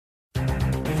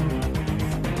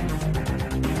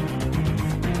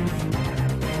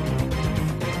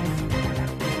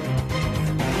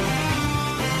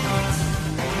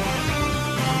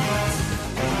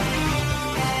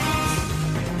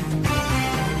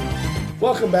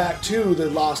Welcome back to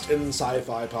the Lost in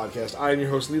Sci-Fi podcast. I am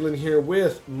your host, Leland, here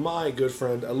with my good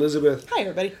friend, Elizabeth. Hi,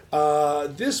 everybody.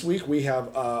 This week we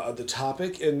have the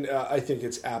topic, and I think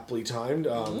it's aptly timed.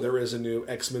 There is a new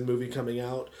X-Men movie coming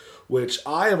out, which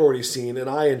I have already seen and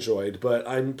I enjoyed, but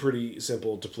I'm pretty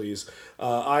simple to please.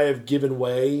 I have given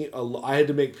way. I had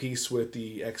to make peace with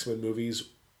the X-Men movies.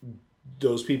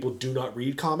 Those people do not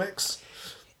read comics.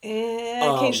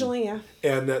 Occasionally, yeah.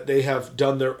 And that they have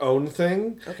done their own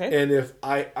thing. Okay. And if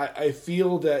I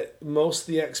feel that most of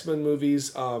the X-Men movies,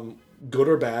 good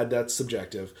or bad, that's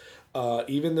subjective.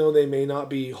 Even though they may not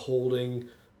be beholding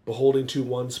to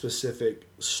one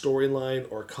specific storyline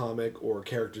or comic or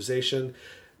characterization,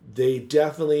 they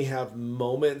definitely have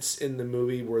moments in the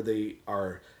movie where they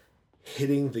are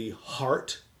hitting the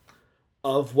heart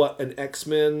of what an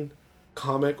X-Men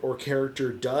comic or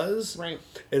character does. Right.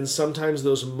 And sometimes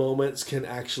those moments can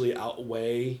actually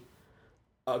outweigh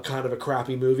a kind of a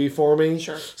crappy movie for me.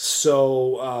 Sure.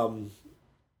 So,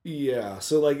 yeah.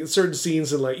 So, like, certain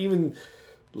scenes and, like, even,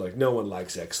 like, no one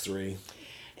likes X3.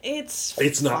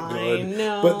 It's not fine. good.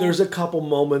 No. But there's a couple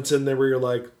moments in there where you're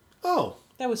like, oh.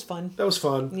 That was fun. That was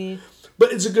fun. Yeah.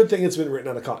 But it's a good thing it's been written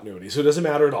out of continuity, so it doesn't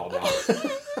matter at all now.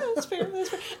 That's fair.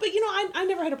 But, you know, I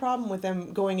never had a problem with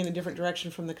them going in a different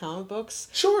direction from the comic books.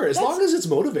 Sure, as long as it's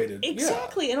motivated.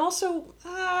 Exactly. Yeah. And also,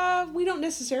 we don't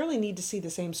necessarily need to see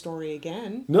the same story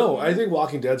again. No, I think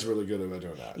Walking Dead's really good about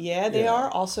doing that. Yeah, they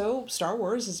are. Also, Star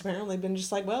Wars has apparently been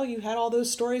just like, well, you had all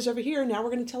those stories over here, now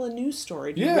we're going to tell a new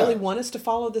story. Do you really want us to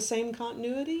follow the same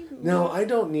continuity? No, I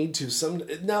don't need to. It's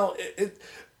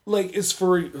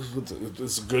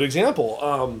a good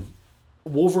example.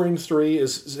 Wolverine 3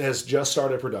 has just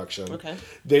started production. Okay.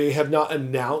 They have not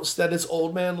announced that it's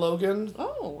Old Man Logan.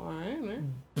 Oh, all right.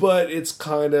 But it's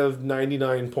kind of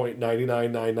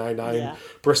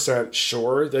 99.99999%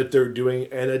 sure that they're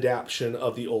doing an adaptation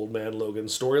of the Old Man Logan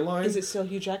storyline. Is it still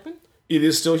Hugh Jackman? It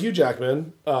is still Hugh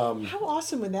Jackman. How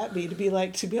awesome would that be to be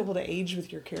able to age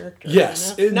with your character?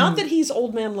 Yes. You know? Not that he's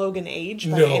Old Man Logan age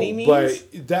by any means. But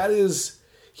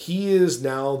he is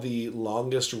now the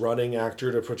longest running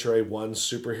actor to portray one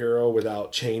superhero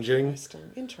without changing.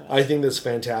 Interesting. I think that's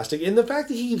fantastic. And the fact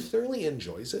that he thoroughly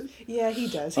enjoys it. Yeah, he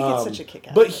does. He gets such a kick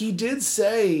out But of it. he did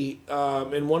say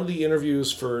in one of the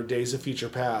interviews for Days of Future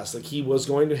Past, like he was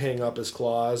going to hang up his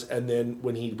claws, and then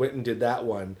when he went and did that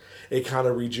one, it kind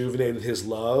of rejuvenated his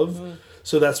love. Mm-hmm.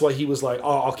 So that's why he was like,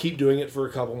 oh, I'll keep doing it for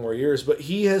a couple more years. But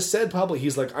he has said publicly,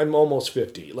 he's like, I'm almost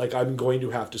 50. Like, I'm going to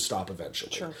have to stop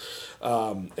eventually. Sure.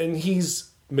 And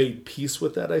he's made peace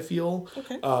with that, I feel.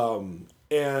 Okay.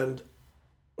 And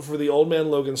for the Old Man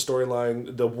Logan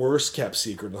storyline, the worst kept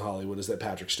secret in Hollywood is that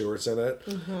Patrick Stewart's in it.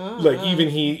 Mm-hmm. Even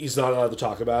he's not allowed to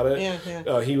talk about it.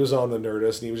 Yeah. He was on the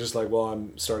Nerdist, and he was just like, well,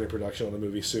 I'm starting production on the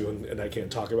movie soon, and I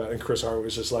can't talk about it. And Chris Hart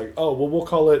was just like, oh, well, we'll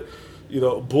call it,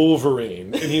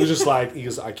 Wolverine. And he was just like,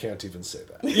 I can't even say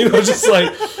that. Just like,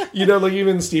 like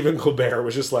even Stephen Colbert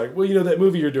was just like, well, that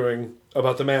movie you're doing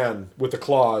about the man with the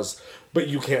claws, but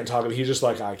you can't talk about it. He's just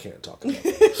like, I can't talk about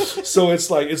it. So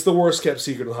it's like, it's the worst kept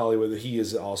secret in Hollywood that he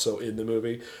is also in the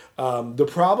movie. The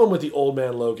problem with the Old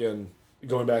Man Logan,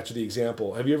 going back to the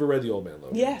example, have you ever read the Old Man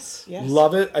Logan? Yes.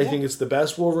 Love it. I think it's the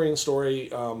best Wolverine story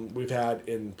we've had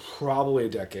in probably a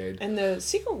decade. And the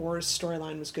Secret Wars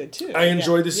storyline was good too. I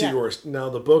enjoyed the Secret Wars. Now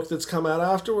the book that's come out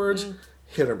afterwards,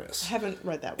 hit or miss. I haven't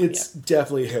read that one yet. It's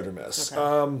definitely hit or miss.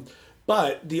 Okay.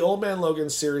 But the Old Man Logan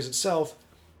series itself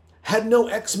had no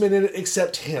X-Men in it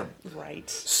except him. Right.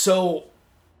 So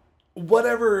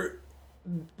whatever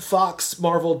Fox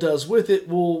Marvel does with it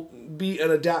will be an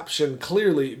adaptation,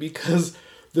 clearly, because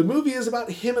the movie is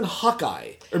about him and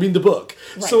Hawkeye. The book.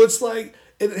 Right. So it's like,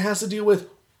 and it has to deal with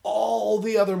all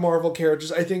the other Marvel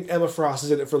characters. I think Emma Frost is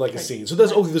in it for a scene. So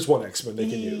there's only this one X-Men they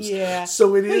can use. Yeah.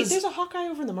 So it is. Wait, there's a Hawkeye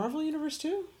over in the Marvel Universe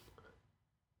too?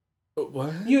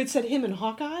 What? You had said him and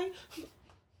Hawkeye?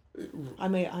 I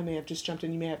may have just jumped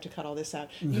in. You may have to cut all this out.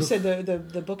 You said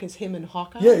the book is him and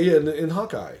Hawkeye? Yeah, in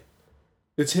Hawkeye.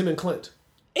 It's him and Clint.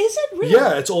 Is it really?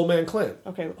 Yeah, it's Old Man Clint.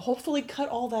 Okay, hopefully cut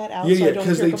all that out so I don't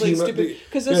hear completely stupid.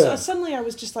 Because suddenly I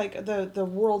was just like, the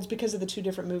worlds, because of the two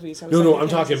different movies. I was No, I'm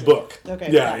talking book.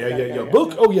 Okay. Yeah.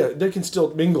 Book, they can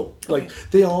still mingle. Okay. Like,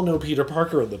 they all know Peter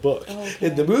Parker in the book. Okay.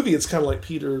 In the movie, it's kind of like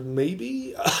Peter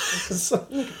maybe. So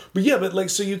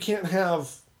you can't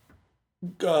have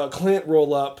Clint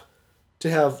roll up to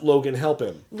have Logan help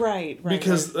him. Right.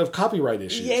 Because of copyright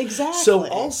issues. Yeah, exactly. So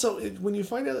also, when you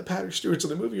find out that Patrick Stewart's in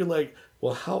the movie, you're like,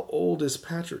 well, how old is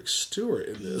Patrick Stewart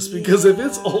in this? Because if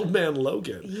it's Old Man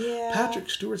Logan,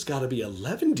 Patrick Stewart's got to be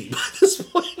 11 by this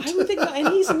point. I would think, and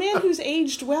he's a man who's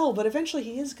aged well, but eventually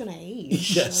he is going to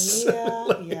age. Yes.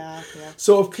 Yeah.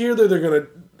 So if clearly they're going to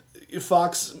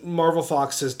Marvel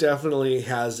Fox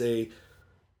has a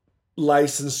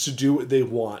license to do what they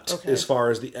want as far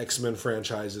as the X-Men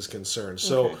franchise is concerned.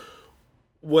 So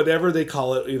whatever they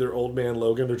call it, either Old Man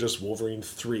Logan or just Wolverine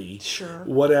 3,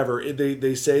 whatever,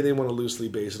 they say they want to loosely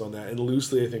base it on that, and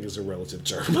loosely I think is a relative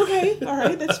term. Okay, all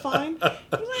right, that's fine.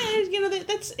 You know,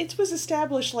 it was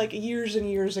established like years and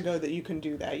years ago that you can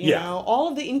do that. You know, all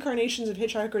of the incarnations of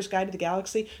Hitchhiker's Guide to the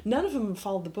Galaxy, none of them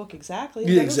followed the book exactly.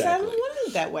 Exactly. They wanted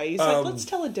it that way. He's like, let's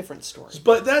tell a different story.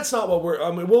 But that's not what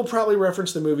we'll probably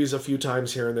reference the movies a few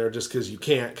times here and there just because you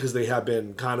can't, because they have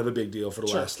been kind of a big deal for the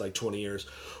last like 20 years.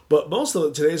 But most of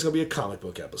it today is going to be a comic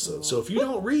book episode. So if you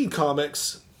don't read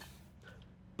comics,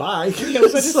 bye. Yeah,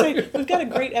 we've got a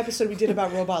great episode we did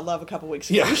about Robot Love a couple weeks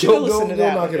ago. You should go listen to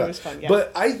that. It was fun. Yeah.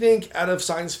 But I think out of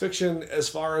science fiction, as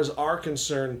far as our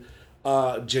concern,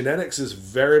 genetics is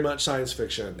very much science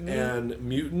fiction, and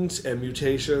mutants and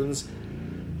mutations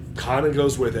kind of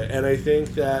goes with it. And I think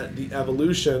that the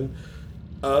evolution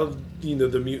of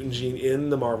the mutant gene in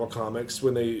the Marvel comics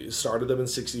when they started them in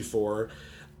 '64.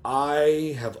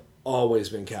 I have always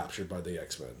been captured by the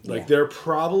X-Men. Like, they're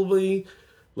probably...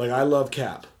 Like, I love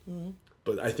Cap.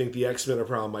 But I think the X-Men are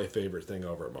probably my favorite thing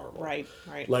over at Marvel. Right.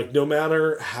 Like, no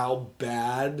matter how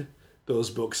bad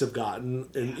those books have gotten,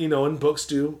 and, and books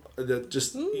do, that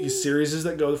just series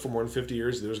that go for more than 50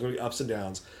 years, there's going to be ups and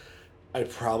downs. I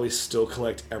probably still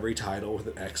collect every title with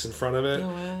an X in front of it,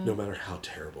 no matter how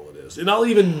terrible it is. And I'll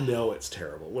even know it's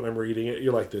terrible when I'm reading it.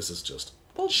 You're like, this is just...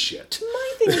 shit.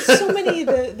 My thing is, so many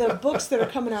of the books that are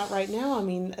coming out right now, I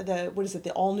mean,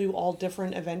 the all new, all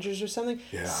different Avengers or something?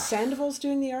 Yeah. Sandoval's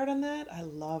doing the art on that. I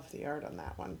love the art on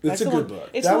that one. It's a good book.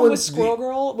 It's the one with Squirrel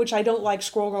Girl, which I don't like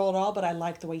Squirrel Girl at all, but I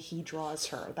like the way he draws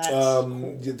her. That's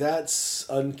cool. That's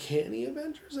Uncanny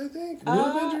Avengers, I think? New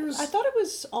Avengers? I thought it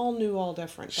was all new, all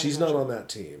different. She's not on that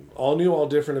team. All new, all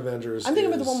different Avengers. I'm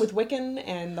thinking about the one with Wiccan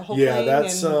and the whole thing. Yeah,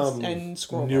 that's and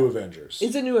Squirrel New Girl. Avengers.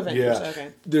 Is it New Avengers? Yeah.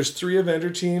 Okay. There's 3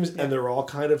 Avenger teams, and they're all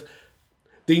kind of...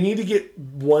 They need to get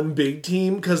one big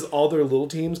team because all their little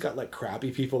teams got like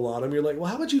crappy people on them. You're like, well,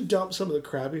 how about you dump some of the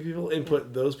crappy people and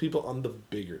put those people on the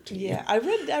bigger team? Yeah, I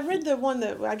read the one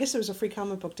that I guess it was a free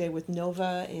comic book day with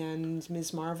Nova and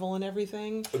Ms. Marvel and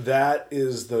everything. That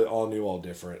is the all new, all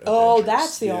different. Oh, Avengers.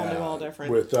 that's the all new, all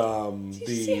different. With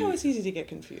see how it's easy to get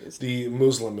confused. The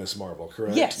Muslim Ms. Marvel,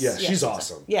 correct? Yes. Yeah, she's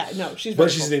awesome. Yeah, no, she's.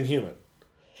 But she's an Inhuman.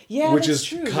 Yeah, which that's is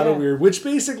true, kind of weird. Which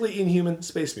basically Inhuman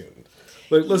space mutant.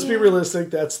 Like, let's be realistic.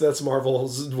 That's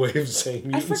Marvel's way of saying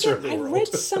mutants are the world. I read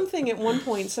something at one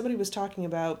point. Somebody was talking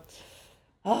about.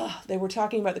 They were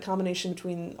talking about the combination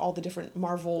between all the different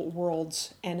Marvel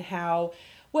worlds and how.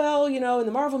 Well, in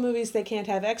the Marvel movies, they can't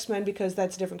have X-Men because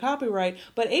that's a different copyright.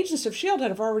 But Agents of S.H.I.E.L.D.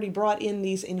 have already brought in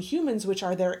these Inhumans, which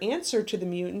are their answer to the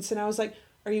mutants. And I was like,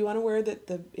 are you unaware that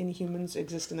the Inhumans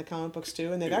exist in the comic books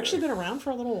too? And they've actually been around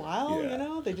for a little while,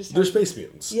 They're space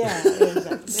mutants. Yeah,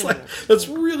 exactly. That's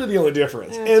really the only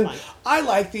difference. And fine. I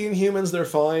like the Inhumans. They're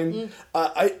fine.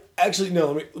 Let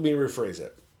me rephrase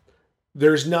it.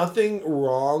 There's nothing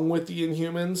wrong with the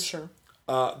Inhumans. Sure.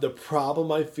 The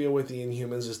problem I feel with the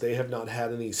Inhumans is they have not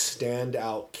had any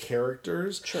standout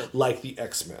characters like the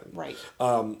X-Men. Right.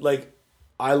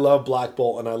 I love Black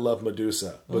Bolt and I love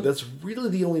Medusa, but that's really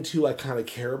the only 2 I kind of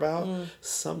care about.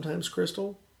 Sometimes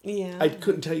Crystal. Yeah. I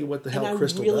couldn't tell you what the hell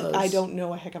Crystal does. I don't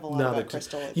know a heck of a lot about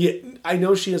Crystal. Yeah, I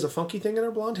know she has a funky thing in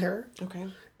her blonde hair. Okay.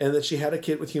 And that she had a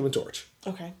kid with Human Torch.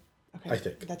 Okay. I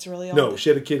think. That's really all. No, she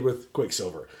had a kid with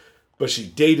Quicksilver. But she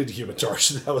dated Human Torch.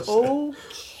 That was okay.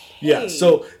 Yeah,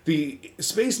 so the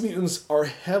space mutants are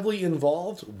heavily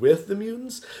involved with the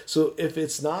mutants. So if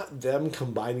it's not them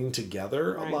combining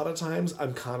together, a lot of times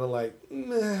I'm kind of like,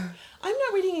 meh. I'm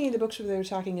not reading any of the books where they were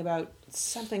talking about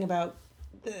something about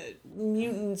the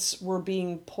mutants were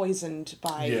being poisoned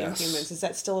by Inhumans. Is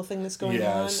that still a thing that's going on?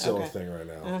 Yeah, it's still a thing right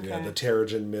now. Okay. Yeah, the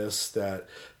Terrigen Mist that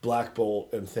Black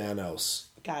Bolt and Thanos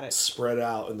spread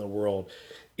out in the world.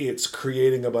 It's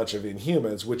creating a bunch of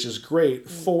Inhumans, which is great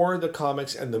for the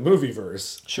comics and the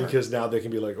movieverse. Sure. Because now they can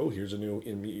be like, oh, here's a new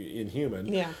Inhuman.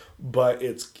 Yeah. But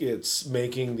it's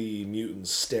making the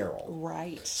mutants sterile.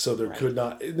 Right. So there could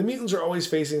not... The mutants are always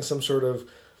facing some sort of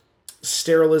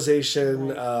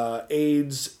sterilization,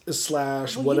 AIDS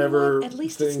 / whatever. At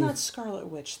least it's not Scarlet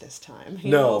Witch this time.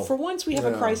 For once we have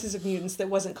a crisis of mutants that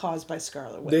wasn't caused by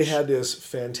Scarlet Witch. They had this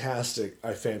fantastic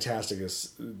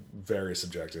is very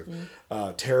subjective,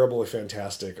 terrible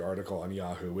fantastic article on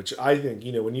Yahoo, which I think,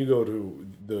 when you go to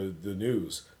the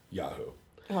news, Yahoo,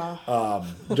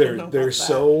 they're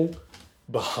so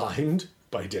behind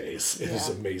by days. It is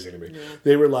amazing to me. Yeah.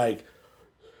 They were like,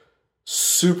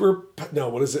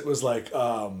 what is it? It was like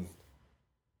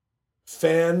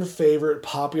fan favorite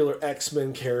popular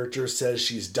X-Men character says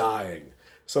she's dying.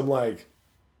 So I'm like,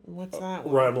 What's that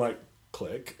one? where I'm like,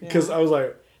 click. Because I was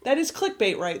like, that is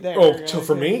clickbait right there. oh,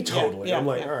 for me, totally. Yeah, I'm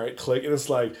like, all right, click. And it's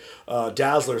like,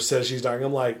 Dazzler says she's dying.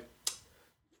 I'm like,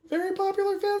 very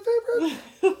popular fan favorite?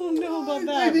 I don't know about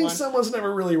that I think one. someone's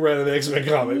never really read an X-Men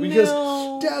comic because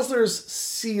No. Dazzler's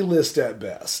C-list at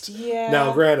best. Yeah.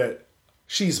 Now, granted,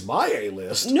 she's my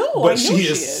A-list. No, but I know she she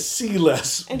is is.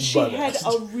 C-list. And she had best.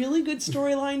 a really good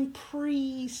storyline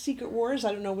pre-Secret Wars.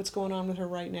 I don't know what's going on with her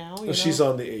right now. You know? She's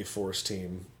on the A-Force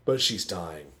team, but she's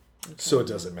dying. So it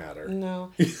doesn't matter.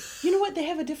 No. You know what? They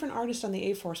have a different artist on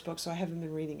the A-Force book, so I haven't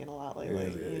been reading it a lot lately.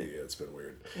 Yeah, it's been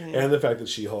weird. And the fact that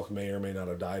She-Hulk may or may not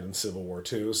have died in Civil War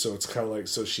too, so it's kind of like,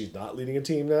 so she's not leading a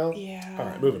team now? Yeah. All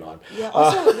right, moving on. Yeah.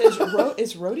 Also,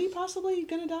 is Rhodey possibly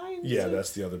going to die? Yeah,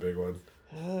 that's the other big one.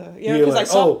 Yeah, You're because like,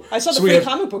 I saw the so we free have-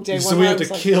 comic book day one. So we where have I to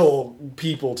was like, kill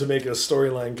people to make a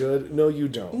storyline good? No, you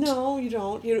don't. No, you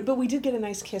don't. But we did get a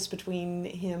nice kiss between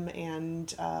him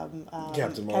and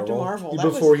Captain Marvel. That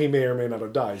Before was, he may or may not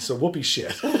have died. So whoopee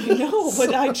shit. No,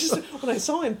 but I just when I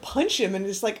saw him punch him and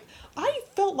it's like I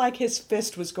felt like his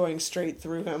fist was going straight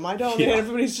through him. I don't. Yeah. And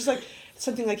everybody's just like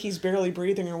something like he's barely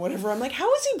breathing or whatever. I'm like,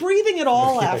 how is he breathing at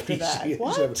all after that?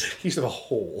 What? He should have a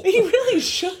hole. He really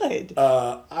should.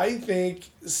 I think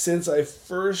since I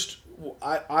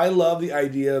love the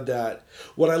idea that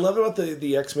what I loved about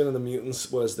the X-Men and the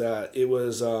mutants was that it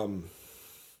was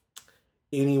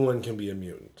anyone can be a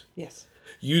mutant. Yes.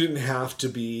 You didn't have to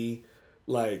be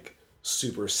like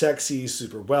super sexy,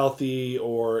 super wealthy,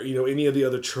 or any of the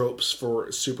other tropes for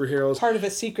superheroes. Part of a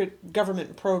secret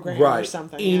government program Right. or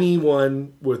something.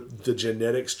 Anyone with the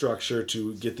genetic structure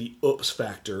to get the oops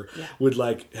factor would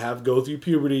like go through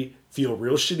puberty, feel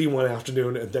real shitty one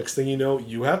afternoon, and next thing you know,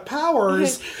 you have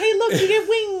powers. Hey, look, you get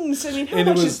wings. I mean, how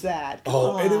much is that? Come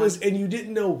on. And you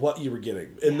didn't know what you were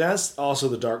getting. And that's also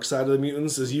the dark side of the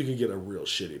mutants is you can get a real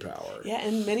shitty power. Yeah,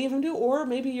 and many of them do. Or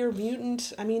maybe you're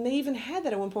mutant. I mean, they even had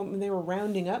that at one point when they were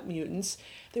rounding up mutants.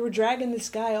 They were dragging this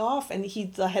guy off, and he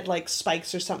had like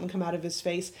spikes or something come out of his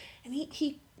face. And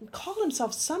he called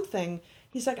himself something.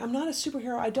 He's like, I'm not a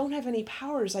superhero. I don't have any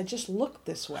powers. I just look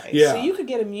this way. Yeah. So you could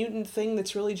get a mutant thing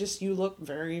that's really just you look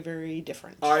very, very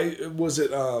different.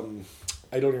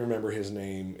 I don't even remember his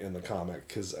name in the comic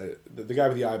because the guy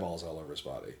with the eyeballs all over his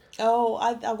body. Oh,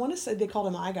 I want to say they called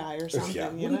him Eye Guy or something.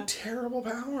 Yeah, you what know? a terrible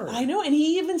power. I know, and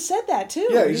he even said that too.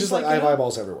 Yeah, he's just like, I have you know,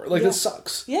 eyeballs everywhere. Like, that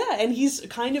sucks. Yeah, and he's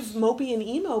kind of mopey and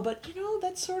emo, but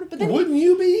that's sort of. But then Wouldn't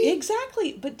you be?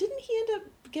 Exactly, but didn't he end up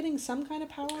getting some kind of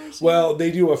powers? Well,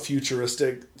 they do a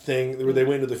futuristic thing where they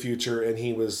went into the future and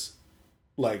he was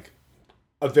like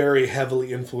a very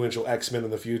heavily influential X-Men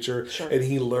in the future, and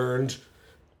he learned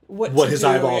what his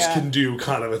eyeballs can do,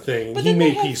 kind of a thing. But he then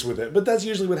made peace with it. But that's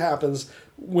usually what happens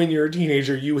when you're a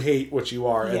teenager. You hate what you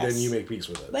are, and Yes. then you make peace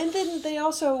with it. And then they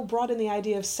also brought in the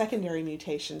idea of secondary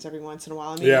mutations every once in a while.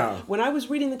 I mean, when I was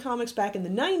reading the comics back in the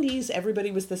 90s, everybody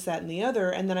was this, that, and the other,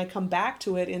 and then I come back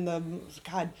to it in the,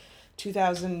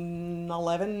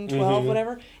 2011, 12,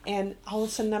 whatever, and all of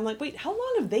a sudden I'm like, wait, how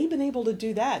long have they been able to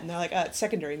do that? And they're like, it's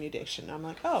secondary mutation. I'm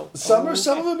like, oh. Some of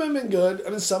them have been good. I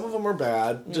mean, some of them are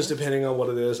bad, just depending on what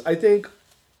it is. I think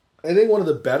one of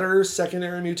the better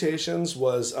secondary mutations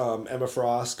was Emma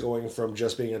Frost going from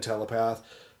just being a telepath,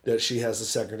 that she has the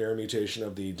secondary mutation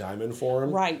of the diamond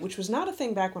form. Right, which was not a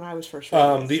thing back when I was first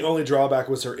reading. The only drawback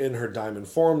was in her diamond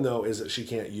form, though, is that she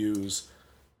can't use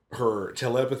her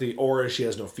telepathy or she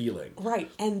has no feeling. Right,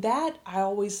 and that I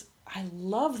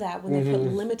love that when they put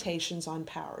limitations on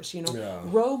powers.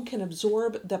 Rogue can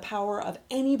absorb the power of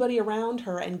anybody around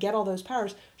her and get all those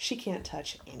powers. She can't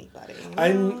touch anybody.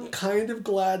 I'm kind of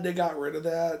glad they got rid of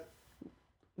that.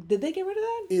 Did they get rid of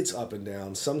that? It's up and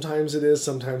down. Sometimes it is,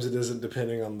 sometimes it isn't,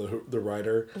 depending on the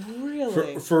writer.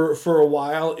 Really? For a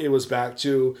while, it was back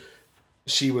to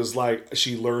she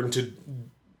learned to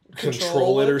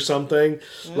control it or something.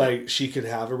 Yeah. Like, she could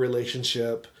have a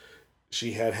relationship.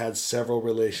 She had several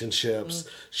relationships.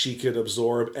 She could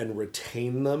absorb and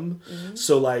retain them.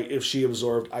 So, like, if she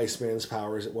absorbed Iceman's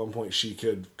powers at one point, she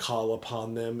could call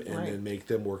upon them and then make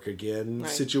them work again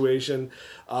situation.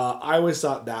 I always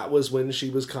thought that was when she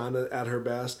was kind of at her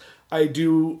best. I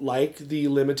do like the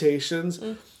limitations.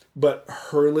 But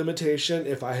her limitation,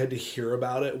 if I had to hear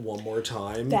about it one more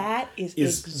time,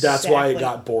 that's why I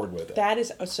got bored with it. That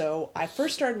is so. I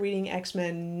first started reading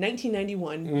X-Men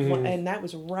 1991, and that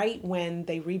was right when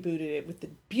they rebooted it with the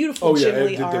beautiful Jim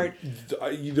Lee art.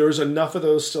 There's enough of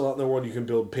those still out in the world you can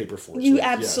build paper forts. You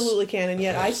absolutely can, and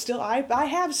yet I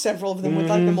have several of them with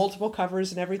like the multiple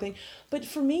covers and everything. But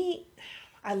for me,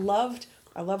 I loved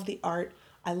the art.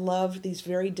 I love these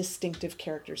very distinctive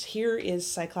characters. Here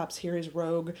is Cyclops, here is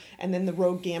Rogue, and then the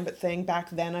Rogue Gambit thing.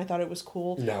 Back then, I thought it was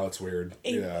cool. Now it's weird.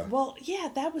 Yeah. Well, yeah,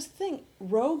 that was the thing.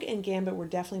 Rogue and Gambit were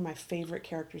definitely my favorite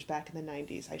characters back in the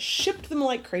 90s. I shipped them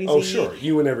like crazy. Oh, sure.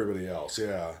 You and everybody else,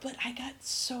 yeah. But I got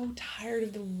so tired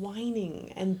of the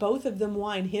whining, and both of them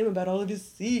whine him about all of his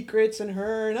secrets and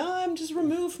her, and I'm just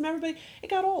removed from everybody. It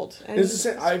got old. And It's the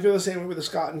same, I feel the same way with the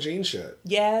Scott and Jean shit.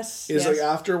 yes. It's yes. like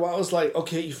after a while, it was like,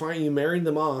 okay, you married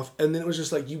them off, and then it was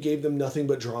just like you gave them nothing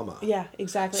but drama. Yeah,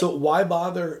 exactly. So why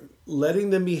bother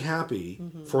letting them be happy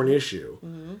for an issue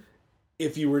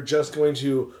if you were just going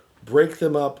to break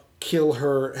them up, kill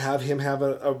her, have him have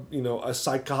a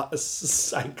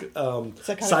psychic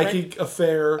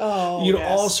affair,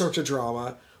 all sorts of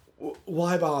drama?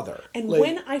 Why bother? And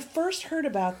when I first heard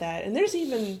about that, and there's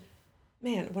even,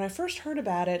 man, when I first heard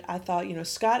about it, I thought,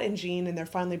 Scott and Jean, and they're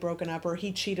finally broken up, or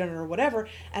he cheated on her, or whatever.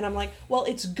 And I'm like, well,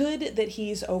 it's good that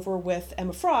he's over with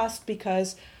Emma Frost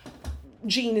because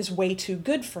Jean is way too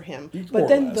good for him. But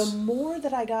then the more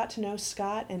that I got to know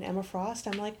Scott and Emma Frost,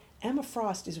 I'm like, Emma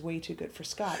Frost is way too good for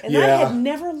Scott. And I had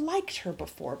never liked her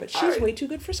before, but she's way too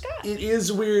good for Scott. It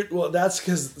is weird. Well, that's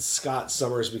because Scott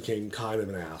Summers became kind of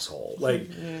an asshole. Like,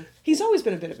 he's always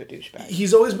been a bit of a douchebag.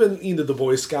 He's always been the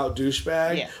Boy Scout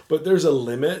douchebag, but there's a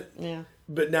limit. Yeah.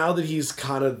 But now that he's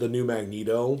kind of the new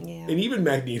Magneto, and even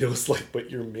Magneto's like,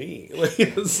 but you're me. Like,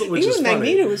 even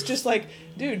Magneto was just like,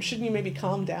 dude, shouldn't you maybe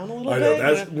calm down a little bit?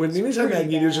 I know, anytime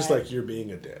Magneto's just like, you're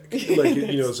being a dick. Like,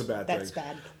 it's a bad thing. That's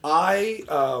bad.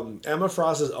 Emma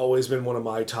Frost has always been one of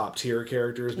my top tier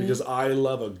characters because I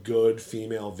love a good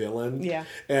female villain. Yeah.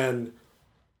 And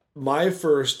my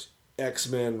first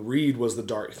X-Men read was the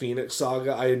Dark Phoenix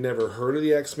saga. I had never heard of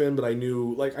the X-Men, but I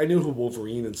knew who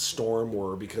Wolverine and Storm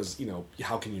were because,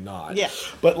 how can you not? Yeah.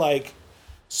 But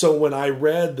so when I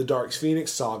read the Dark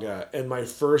Phoenix saga and my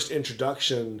first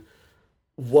introduction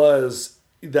was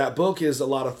that book is a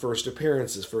lot of first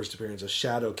appearances. First appearance of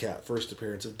Shadowcat, first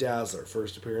appearance of Dazzler,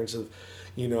 first appearance of,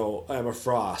 Emma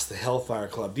Frost, the Hellfire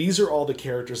Club. These are all the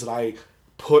characters that I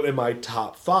put in my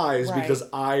top fives because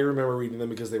I remember reading them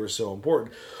because they were so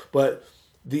important. But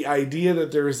the idea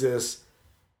that there's this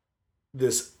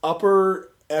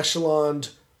upper echelon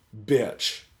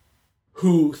bitch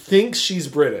who thinks she's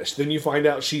British, then you find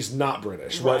out she's not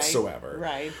British whatsoever.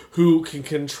 Right. Who can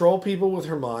control people with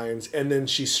her minds, and then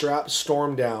she straps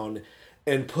Storm down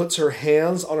and puts her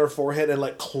hands on her forehead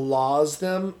and claws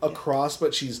them across,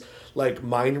 but she's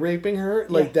mind raping her.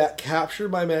 That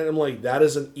captured my man. I'm like, that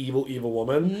is an evil, evil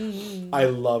woman. I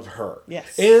love her.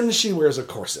 Yes. And she wears a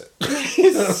corset.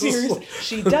 Seriously.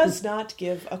 She does not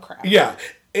give a crap. Yeah.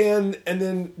 And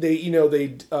then they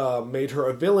made her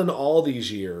a villain all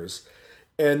these years.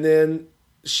 And then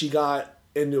she got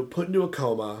put into a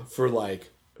coma for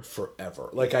forever.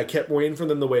 I kept waiting for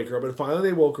them to wake her up, and finally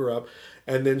they woke her up.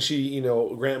 And then she,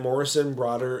 Grant Morrison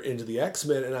brought her into the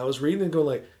X-Men, and I was reading and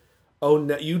going oh,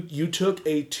 no, you took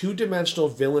a two-dimensional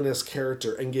villainous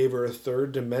character and gave her a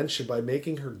third dimension by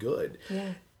making her good.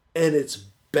 Yeah. And it's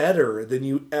better than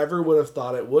you ever would have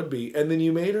thought it would be. And then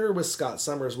you made her with Scott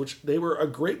Summers, which they were a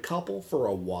great couple for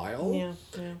a while. Yeah.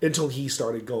 Until he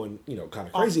started going, kind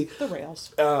of crazy. Off the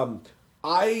rails.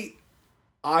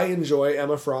 I enjoy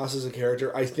Emma Frost as a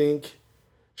character. I think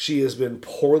she has been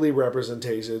poorly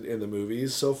represented in the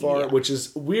movies so far, which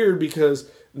is weird because,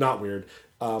 not weird,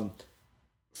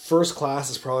 First Class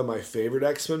is probably my favorite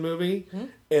X-Men movie,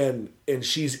 and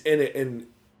she's in it, and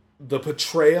the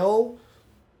portrayal,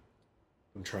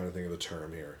 I'm trying to think of the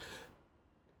term here.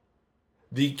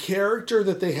 The character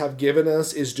that they have given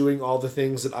us is doing all the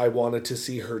things that I wanted to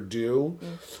see her do.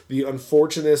 The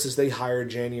unfortunateness is they hired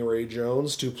January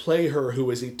Jones to play her, who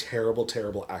is a terrible,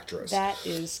 terrible actress. That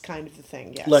is kind of the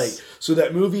thing, yes. So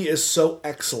that movie is so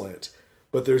excellent,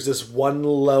 but there's this one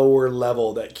lower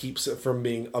level that keeps it from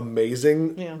being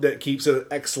amazing, that keeps it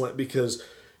excellent because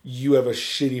you have a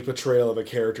shitty portrayal of a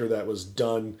character that was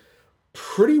done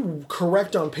pretty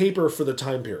correct on paper for the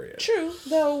time period. True,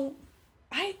 though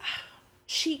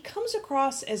she comes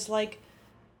across as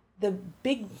the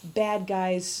big bad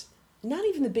guys, not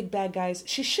even the big bad guys.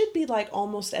 She should be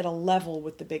almost at a level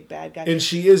with the big bad guys. And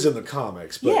she is in the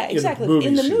comics, but exactly.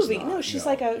 in the movie, she's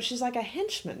not, she's like a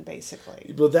henchman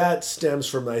basically. But that stems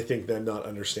from, I think, them not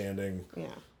understanding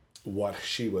what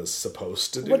she was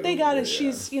supposed to do. What they got is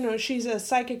she's a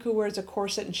psychic who wears a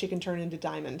corset and she can turn into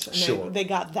diamond. And they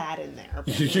got that in there.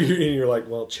 And you're like,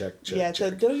 well, check. Yeah,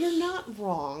 check. though you're not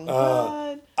wrong.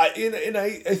 But I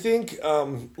think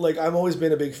I've always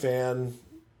been a big fan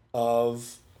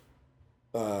of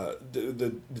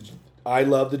I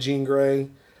love the Jean Grey.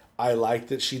 I like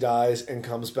that she dies and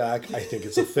comes back. I think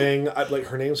it's a thing. Like,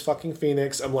 her name's fucking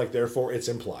Phoenix. I'm like, therefore, it's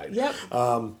implied. Yep.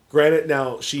 Granted,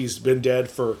 now she's been dead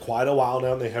for quite a while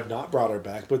now, and they have not brought her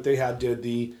back, but they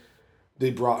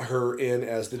brought her in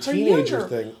as the teenager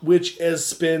thing, which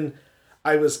has been.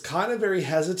 I was kind of very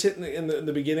hesitant in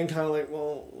the beginning, kind of like,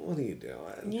 well, what are you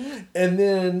doing? Yeah. And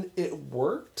then it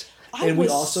worked. And we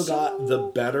also got the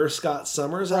better Scott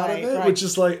Summers out of it, which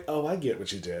is like, oh, I get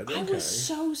what you did. I was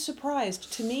so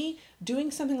surprised. To me, doing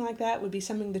something like that would be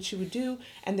something that you would do,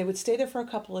 and they would stay there for a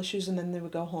couple issues, and then they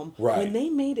would go home. Right. When they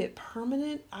made it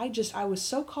permanent, I was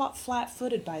so caught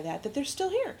flat-footed by that they're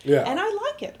still here. Yeah. And I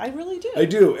like it. I really do. I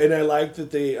do. And I like that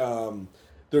they,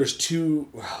 there's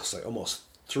it's like almost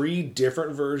 3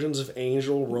 different versions of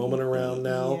Angel roaming around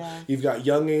now. Yeah. You've got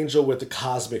Young Angel with the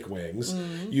cosmic wings.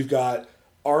 Mm-hmm. You've got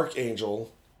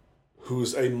Archangel,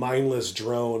 who's a mindless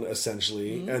drone,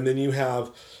 essentially. Mm-hmm. And then you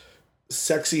have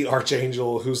Sexy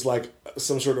Archangel, who's like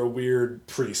some sort of weird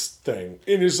priest thing.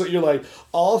 And you're like,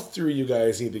 all 3 you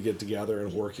guys need to get together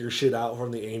and work your shit out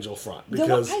from the angel front,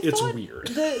 because it's weird.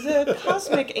 The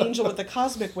cosmic angel with the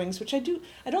cosmic wings, which I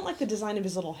don't like the design of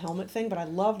his little helmet thing, but I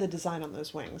love the design on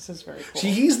those wings. It's very cool.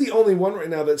 See, he's the only one right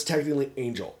now that's technically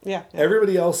angel. Yeah.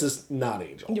 Everybody else is not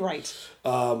angel. You're right.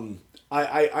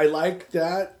 I like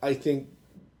that. I think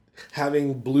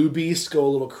having Blue Beast go a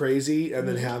little crazy, and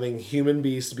then having Human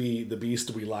Beast be the beast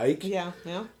we like. Yeah,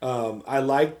 yeah. I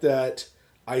like that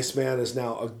Iceman is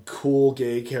now a cool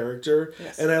gay character.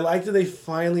 Yes. And I like that they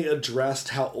finally addressed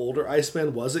how older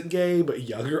Iceman wasn't gay, but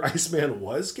younger Iceman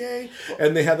was gay.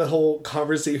 And they had that whole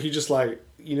conversation. He just like,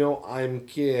 I'm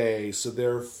gay, so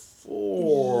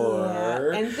therefore...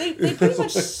 Yeah. And they pretty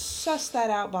much sussed that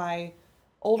out by...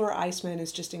 Older Iceman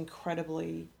is just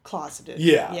incredibly closeted.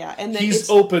 Yeah. Yeah. And then he's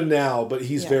open now, but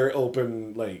he's very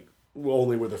open, like,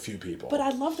 only with a few people. But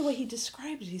I love the way he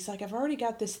described it. He's like, I've already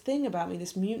got this thing about me,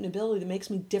 this mutant ability that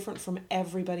makes me different from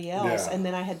everybody else. Yeah. And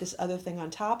then I had this other thing on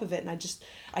top of it.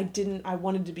 And I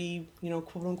wanted to be,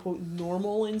 quote unquote,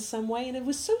 normal in some way. And it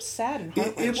was so sad and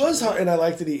heartbreaking. It was hard. And I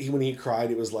liked that when he cried,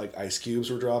 it was like ice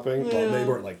cubes were dropping. Yeah. Well, they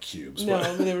weren't like cubes. No,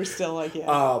 but they were still like,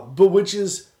 but which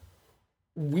is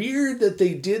weird that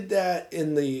they did that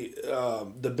in the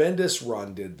Bendis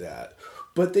run did that.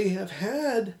 But they have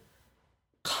had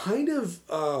kind of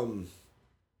I'm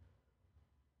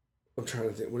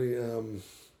trying to think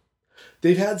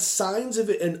they've had signs of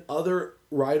it in other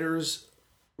writers'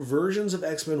 versions of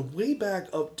X-Men way back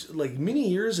up to like many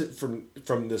years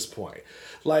from this point.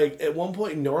 Like at one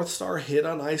point Northstar hit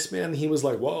on Iceman and he was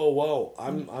like, whoa,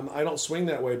 I don't swing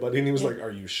that way, buddy. And he was like,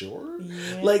 are you sure?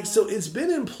 Yeah. Like, so it's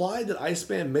been implied that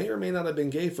Iceman may or may not have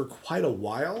been gay for quite a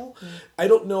while. Yeah. I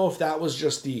don't know if that was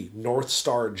just the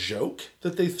Northstar joke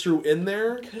that they threw in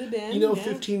there. Could have been.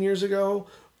 15 years ago.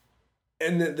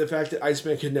 And the fact that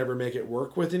Iceman could never make it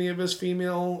work with any of his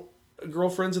female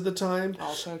girlfriends at the time.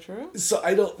 Also true. So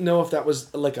I don't know if that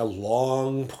was like a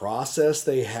long process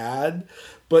they had,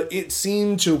 but it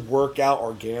seemed to work out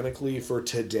organically for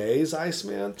today's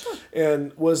Iceman. Sure.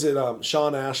 And was it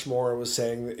Sean Ashmore was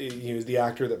saying, the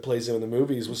actor that plays him in the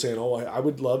movies was saying, I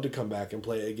would love to come back and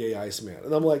play a gay Iceman.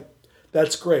 And I'm like,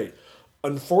 that's great.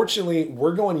 Unfortunately,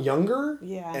 we're going younger.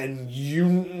 Yeah. And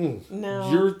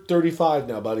you're 35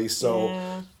 now, buddy.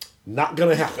 So not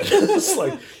gonna happen. It's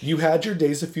like you had your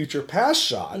Days of Future Past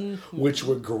shot, which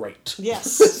were great.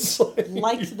 Yes,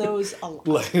 liked those a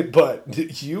lot.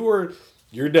 But you're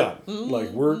done. Like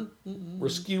we're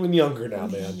skewing younger now,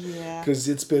 man. Yeah, because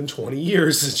it's been 20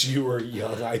 years since you were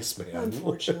young Iceman.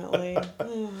 Unfortunately,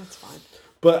 that's fine.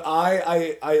 But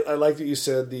I like that you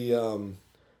said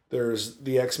there's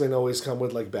the X-Men always come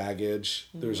with like baggage.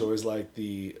 There's always like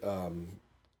the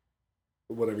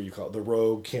whatever you call it, the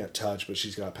rogue can't touch, but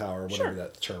she's got power, whatever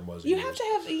that term was. You have to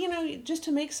have, just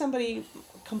to make somebody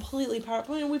completely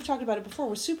powerful. We've talked about it before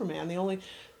with Superman.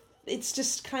 It's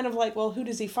just kind of like, well, who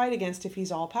does he fight against if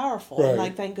he's all powerful? Right. And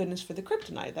like, thank goodness for the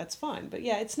kryptonite. That's fine. But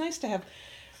yeah, it's nice to have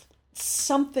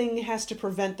something has to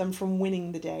prevent them from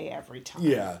winning the day every time.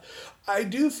 Yeah. I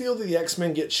do feel that the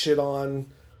X-Men get shit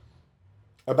on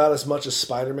about as much as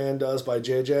Spider-Man does by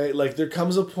JJ. Like, there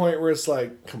comes a point where it's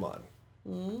like, come on.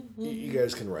 Mm-hmm. You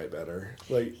guys can write better.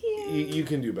 Like, you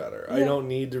can do better. Yeah. I don't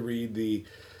need to read the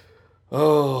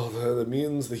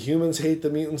mutants, the humans hate the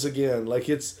mutants again. Like,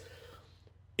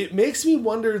 it makes me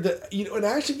wonder that, it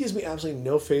actually gives me absolutely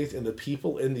no faith in the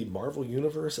people in the Marvel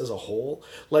universe as a whole.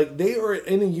 Like, they are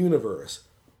in a universe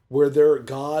where their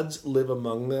gods live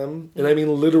among them. And I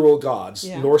mean literal gods,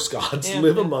 Norse gods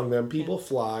live among them. People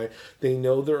fly. They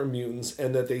know there are mutants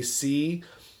and that they see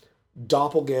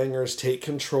doppelgangers take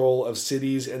control of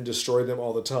cities and destroy them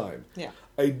all the time. Yeah.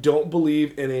 I don't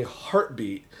believe in a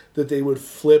heartbeat that they would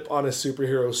flip on a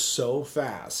superhero so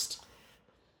fast.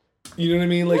 You know what I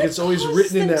mean? Like, What it's always caused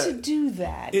written in them that. to do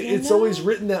that. It's always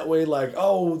written that way. Like,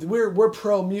 oh, we're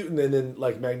pro mutant, and then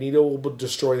like Magneto will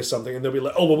destroy something, and they'll be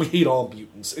like, oh, well, we hate all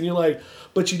mutants, and you're like,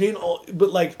 but you didn't all.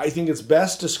 But like, I think it's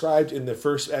best described in the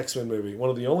first X-Men movie. One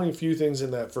of the only few things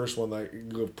in that first one that I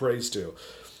give praise to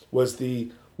was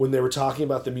when they were talking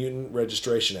about the Mutant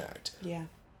Registration Act. Yeah.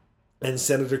 And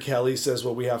Senator Kelly says,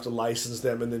 well, we have to license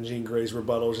them, and then Jean Grey's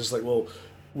rebuttal is just like, well,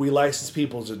 we license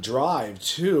people to drive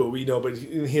too, but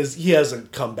he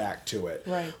hasn't come back to it.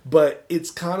 Right. But it's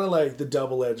kind of like the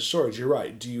double-edged sword. You're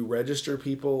right. Do you register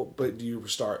people, but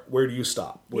where do you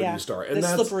stop? Where do you start? And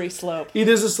that's slippery slope. It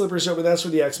is a slippery slope, but that's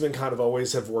where the X-Men kind of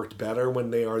always have worked better,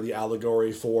 when they are the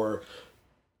allegory for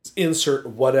insert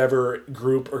whatever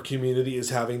group or community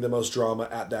is having the most drama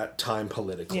at that time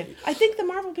politically. Yeah. I think the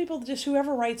Marvel people, just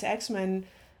whoever writes X-Men,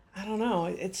 I don't know,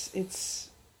 it's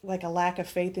like a lack of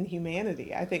faith in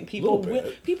humanity. I think people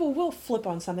will flip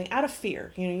on something out of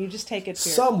fear. You just take it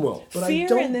fear. Some will, but fear, I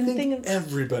don't and then think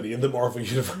everybody in the Marvel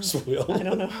universe will. I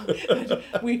don't know.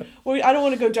 I don't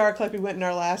want to go dark like we went in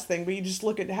our last thing, but you just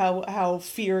look at how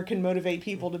fear can motivate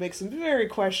people to make some very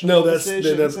questionable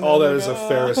decisions. That's all that is a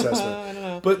fair assessment. I don't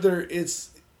know. But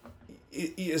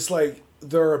it's like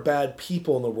there are bad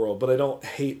people in the world, but I don't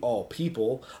hate all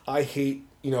people. I hate,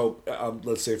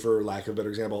 let's say, for lack of a better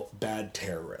example, bad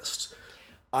terrorists.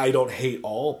 I don't hate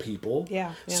all people.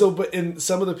 Yeah. So, but in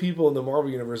some of the people in the Marvel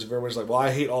universe are very much like, well,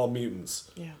 I hate all mutants.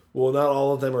 Yeah. Well, not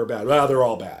all of them are bad. Well, they're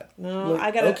all bad. No,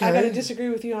 like, I gotta disagree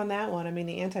with you on that one. I mean,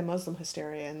 the anti-Muslim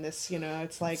hysteria and this,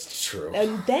 it's like... It's true.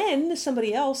 And then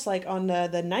somebody else, like on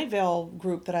the Night Vale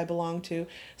group that I belong to,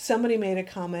 somebody made a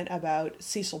comment about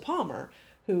Cecil Palmer,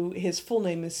 who his full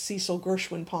name is Cecil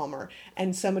Gershwin Palmer,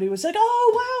 and somebody was like,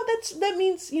 "Oh wow, that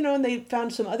means," and they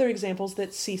found some other examples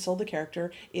that Cecil, the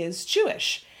character, is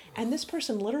Jewish, and this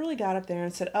person literally got up there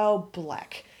and said, "Oh,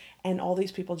 black," and all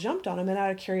these people jumped on him. And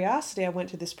out of curiosity, I went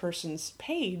to this person's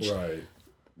page. Right.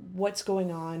 What's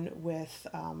going on with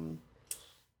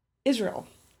Israel?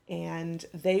 And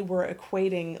they were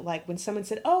equating, like, when someone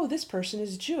said, "Oh, this person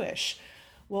is Jewish."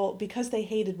 Well, because they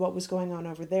hated what was going on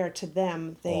over there, to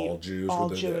them, all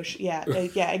Jewish. Yeah,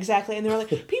 yeah, exactly. And they were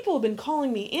like, people have been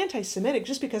calling me anti-Semitic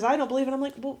just because I don't believe it. I'm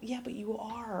like, well, yeah, but you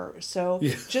are. So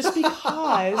just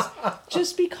because,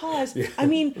 Yeah. I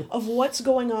mean, of what's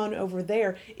going on over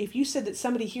there, if you said that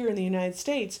somebody here in the United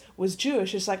States was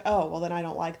Jewish, it's like, oh, well, then I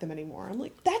don't like them anymore. I'm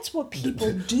like, that's what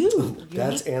people do.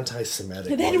 That's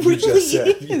anti-Semitic. That really is.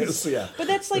 Yes, yeah. But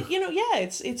that's like,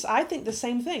 it's. I think the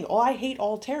same thing. Oh, I hate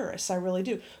all terrorists. I really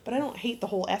do. But I don't hate the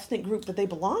whole ethnic group that they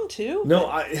belong to. No,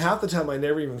 half the time I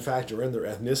never even factor in their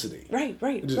ethnicity. Right.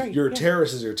 You're a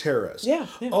terrorist is you're a terrorist. Yeah.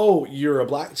 Oh, you're a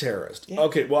black terrorist. Yeah.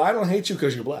 Okay, well, I don't hate you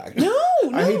because you're black. No.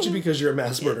 I hate you because you're a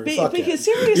mass murdering fuckhead. Because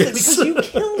seriously, because you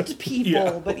killed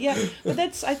people. Yeah. But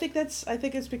I think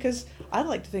it's because I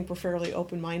like to think we're fairly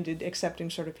open-minded, accepting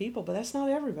sort of people, but that's not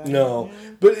everybody. No,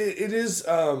 but it is,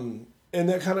 and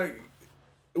that kind of,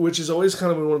 which is always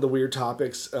kind of one of the weird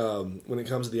topics when it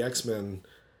comes to the X-Men,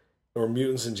 or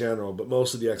mutants in general, but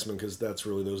most of the X-Men, because those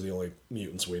are the only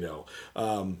mutants we know.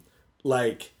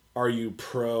 Are you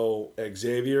pro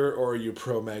Xavier or are you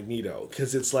pro Magneto?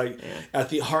 Because it's like, at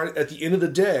the end of the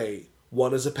day,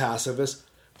 one is a pacifist,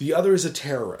 the other is a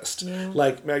terrorist. Yeah.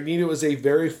 Like, Magneto is a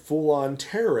very full-on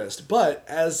terrorist, but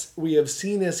as we have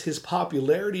seen as his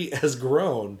popularity has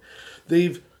grown,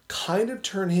 they've kind of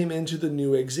turned him into the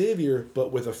new Xavier,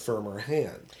 but with a firmer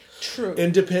hand. True.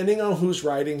 And depending on who's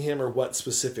writing him or what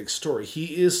specific story,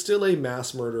 he is still a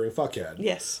mass murdering fuckhead.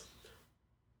 Yes.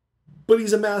 But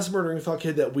he's a mass murdering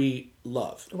fuckhead that we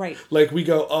love. Right. Like, we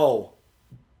go, oh,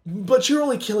 but you're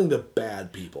only killing the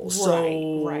bad people, so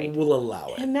we'll allow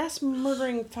it. And mass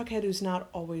murdering fuckhead who's not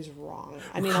always wrong.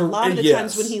 I mean, a lot of the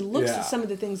times when he looks at some of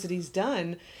the things that he's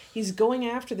done, he's going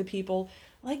after the people.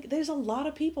 Like, there's a lot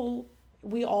of people...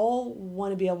 We all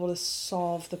want to be able to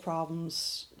solve the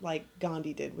problems like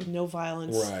Gandhi did, with no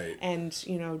violence and,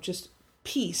 just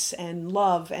peace and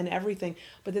love and everything.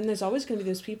 But then there's always going to be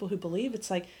those people who believe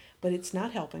it's like, but it's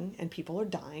not helping and people are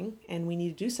dying and we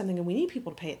need to do something and we need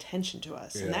people to pay attention to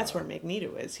us. Yeah. And that's where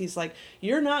Magneto is. He's like,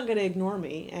 you're not going to ignore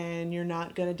me and you're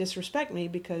not going to disrespect me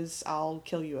because I'll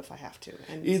kill you if I have to.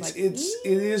 And it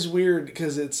is weird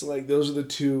because it's like, those are the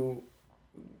two,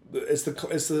 it's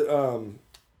the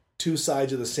two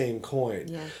sides of the same coin.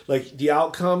 Yeah. Like, the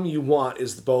outcome you want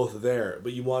is both there,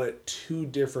 but you want it two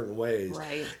different ways.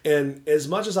 Right. And as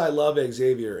much as I love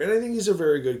Xavier, and I think he's a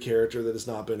very good character that has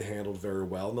not been handled very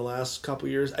well in the last couple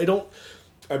of years,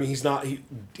 I mean,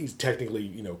 he's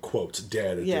technically, quote,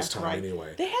 dead at this time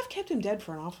anyway. They have kept him dead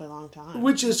for an awfully long time.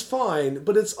 Which is fine,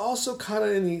 but it's also kind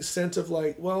of in the sense of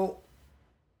like, well,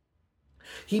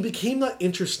 he became not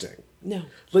interesting. No.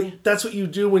 That's what you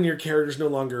do when your character's no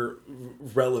longer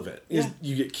relevant. Is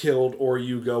you get killed or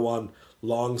you go on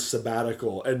long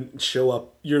sabbatical and show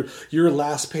up your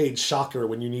last page shocker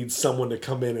when you need someone to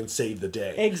come in and save the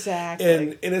day.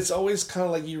 Exactly. And it's always kind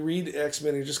of like you read X-Men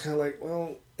and you're just kind of like,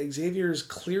 well, Xavier is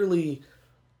clearly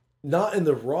not in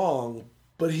the wrong,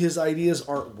 but his ideas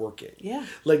aren't working. Yeah.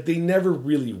 Like they never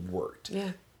really worked.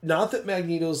 Yeah. Not that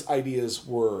Magneto's ideas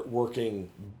were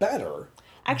working better.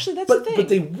 Actually, that's the thing. But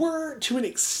they were to an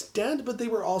extent, but they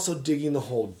were also digging the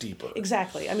hole deeper.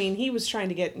 Exactly. I mean, he was trying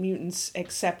to get mutants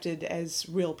accepted as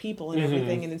real people and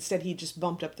everything, and instead he just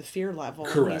bumped up the fear level.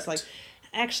 Correct. And he's like,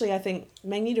 actually, I think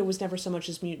Magneto was never so much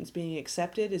as mutants being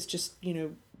accepted, it's just,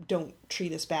 don't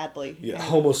treat us badly. Yeah, and,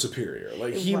 homo superior.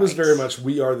 Like, he was very much,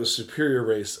 we are the superior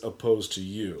race opposed to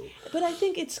you. But I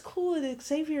think it's cool that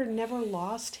Xavier never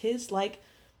lost his,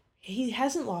 he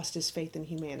hasn't lost his faith in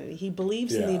humanity. He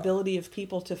believes in the ability of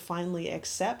people to finally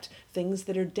accept things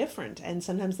that are different. And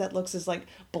sometimes that looks as like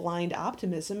blind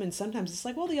optimism. And sometimes it's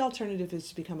like, well, the alternative is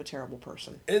to become a terrible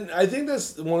person. And I think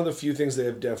that's one of the few things they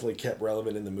have definitely kept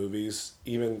relevant in the movies.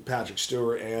 Even Patrick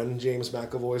Stewart and James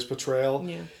McAvoy's portrayal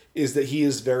is that he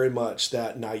is very much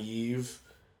that naive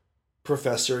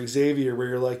Professor Xavier where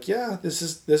you're like, yeah, this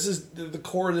is the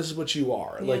core. This is what you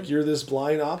are. Yeah. Like you're this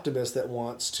blind optimist that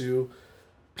wants to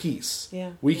peace.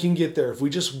 Yeah. We can get there if we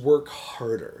just work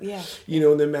harder. Yeah.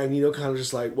 And then Magneto kind of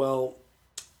just like, well,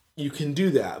 you can do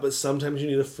that, but sometimes you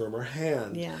need a firmer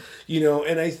hand. Yeah.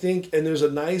 And I think, and there's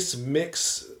a nice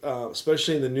mix,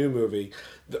 especially in the new movie.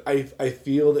 I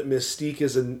feel that Mystique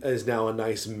is now a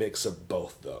nice mix of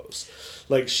both those.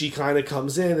 Like she kind of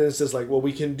comes in and says like, well,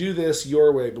 we can do this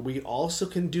your way, but we also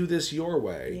can do this your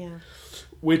way. Yeah.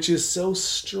 Which is so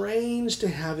strange to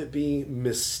have it be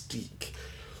Mystique.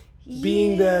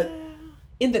 Being that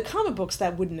in the comic books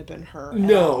that wouldn't have been her.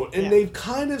 No, and they've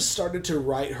kind of started to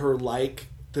write her like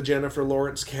the Jennifer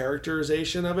Lawrence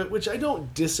characterization of it, which I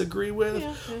don't disagree with.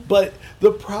 Yeah. But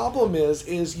the problem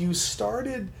is you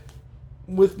started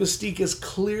with Mystique as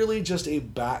clearly just a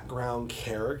background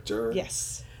character.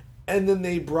 Yes. And then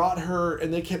they brought her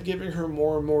and they kept giving her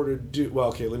more and more to do. Well,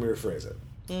 okay, let me rephrase it.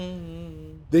 Mm-hmm.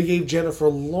 They gave Jennifer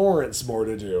Lawrence more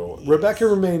to do. Yes. Rebecca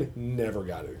Romijn never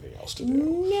got anything else to do.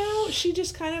 No, she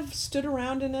just kind of stood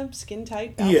around in a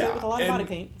skin-tight outfit with a lot of body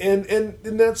paint. And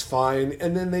that's fine.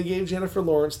 And then they gave Jennifer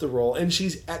Lawrence the role, and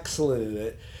she's excellent in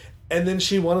it. And then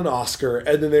she won an Oscar,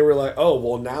 and then they were like, oh,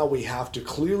 well, now we have to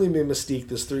clearly make Mystique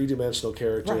this three-dimensional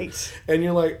character. Right. And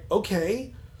you're like,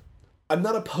 okay, I'm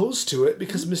not opposed to it,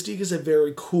 because Mystique is a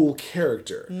very cool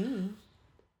character. Mm-hmm.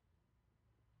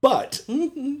 But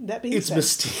that being it's said,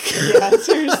 Mystique. Yeah,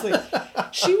 seriously.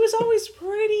 She was always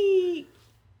pretty,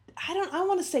 I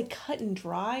want to say cut and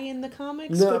dry in the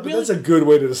comics. No, but really, that's a good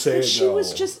way to say it. She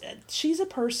was just, she's a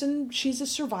person, she's a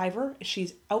survivor,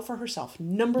 she's out for herself.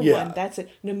 Number one, that's it.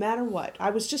 No matter what.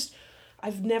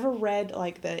 I've never read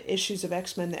like the issues of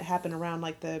X-Men that happen around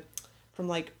like from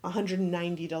like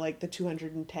 190 to like the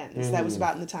 210s. Mm-hmm. That was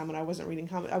about in the time when I wasn't reading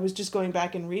comics. I was just going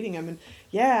back and reading them, and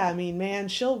I mean, man,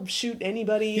 she'll shoot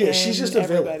anybody. Yeah, she's just a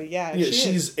villain. Yeah,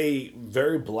 she's a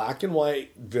very black and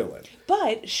white villain.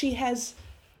 But she has,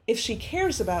 if she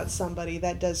cares about somebody,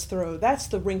 that's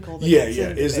the wrinkle.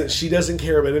 That she doesn't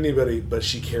care about anybody, but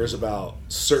she cares about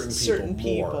certain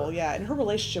people more. Yeah, and her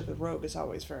relationship with Rogue is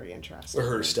always very interesting.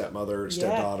 Her stepdaughter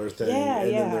thing,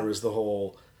 and then there was the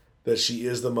whole that she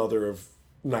is the mother of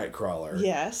Nightcrawler.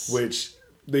 Yes. Which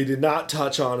they did not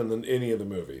touch on in any of the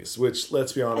movies, which,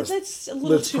 let's be honest, that's a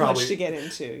little too much to get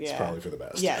into. Yeah. It's probably for the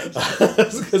best. Yeah, exactly.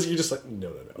 Because you're just like,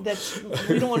 no.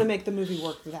 We don't want to make the movie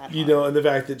work that hard. And the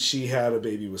fact that she had a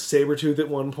baby with Sabretooth at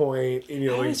one point. And,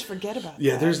 I always forget about that.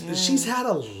 Yeah, she's had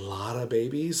a lot of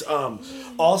babies.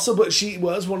 Also, but she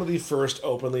was one of the first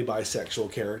openly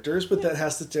bisexual characters, but that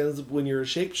has to do when you're a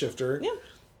shapeshifter. Yeah.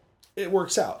 It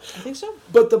works out. I think so.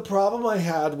 But the problem I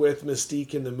had with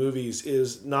Mystique in the movies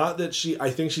is not that I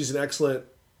think she's an excellent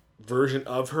version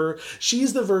of her.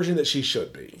 She's the version that she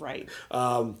should be. Right.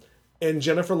 And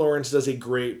Jennifer Lawrence does a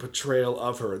great portrayal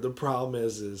of her. The problem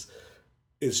is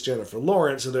it's Jennifer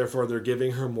Lawrence, and therefore they're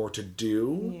giving her more to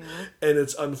do. Yeah. And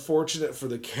it's unfortunate for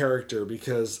the character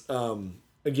because,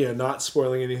 again, not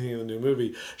spoiling anything in the new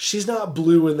movie, she's not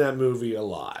blue in that movie a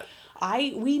lot.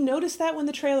 We noticed that when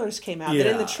the trailers came out. Yeah.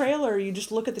 That in the trailer, you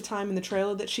just look at the time in the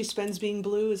trailer that she spends being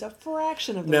blue is a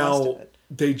fraction of the rest of it.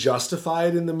 They justify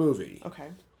it in the movie. Okay.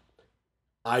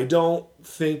 I don't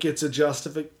think it's a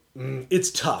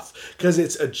It's tough because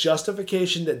it's a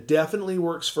justification that definitely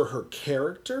works for her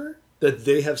character that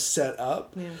they have set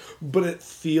up, but it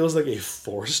feels like a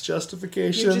forced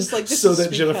justification like, so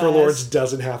that Jennifer Lawrence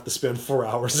doesn't have to spend 4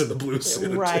 hours in the blue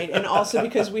suit. Right, and also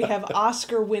because we have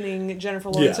Oscar-winning Jennifer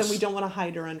Lawrence and we don't want to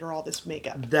hide her under all this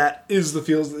makeup. That is the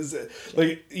feels.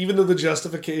 Like, even though the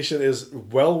justification is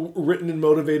well written and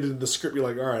motivated in the script, you're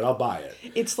like, all right, I'll buy it.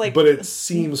 It's like, but it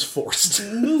seems forced.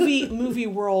 movie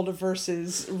world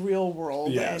versus real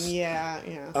world. Yes.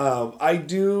 And I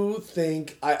do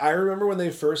think I remember when they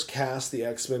first cast the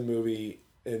X-Men movie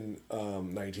in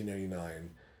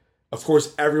 1999. Of course,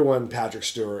 Patrick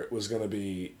Stewart was going to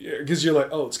be, because you're like,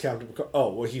 oh, it's Captain Picard.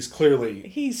 Oh, well, he's clearly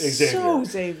Xavier. So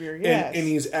Xavier, yes. And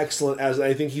he's excellent, as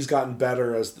I think he's gotten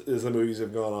better as the movies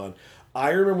have gone on.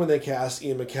 I remember when they cast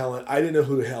Ian McKellen, I didn't know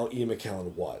who the hell Ian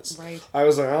McKellen was. Right. I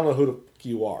was like, I don't know who the f***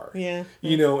 you are. Yeah.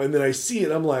 You know, and then I see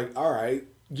it, I'm like, all right,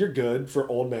 you're good for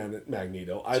old man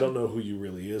Magneto. I don't know who you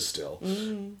really is still.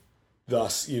 Mm.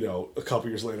 Thus, you know, a couple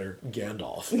years later,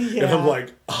 Gandalf. Yeah. And I'm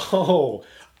like, oh,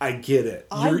 I get it.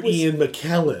 You're Ian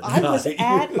McKellen. I was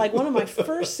at, like, one of my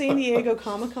first San Diego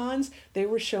Comic-Cons. They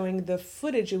were showing the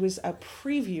footage. It was a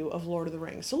preview of Lord of the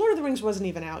Rings. So Lord of the Rings wasn't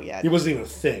even out yet. It wasn't even a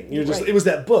thing. It was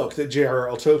that book that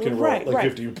J.R.R. Tolkien wrote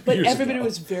 50 years ago. But everybody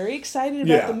was very excited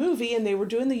about the movie, and they were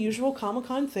doing the usual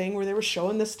Comic-Con thing where they were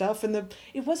showing the stuff. And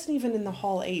it wasn't even in the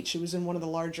Hall H. It was in one of the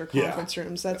larger conference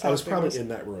rooms. That's how I was probably in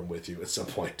that room with you at some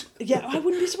point. Yeah, I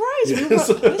wouldn't be surprised.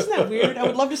 Isn't that weird? I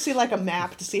would love to see, like, a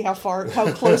map to see how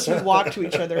close you walk to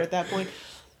each other at that point.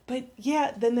 But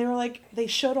yeah, then they were like, they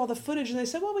showed all the footage and they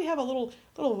said, well, we have a little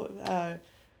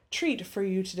treat for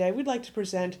you today. We'd like to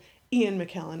present Ian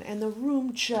McKellen. And the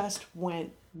room just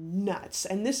went nuts.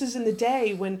 And this is in the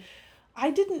day when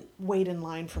I didn't wait in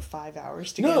line for 5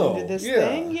 hours to get into this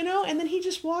thing, you know? And then he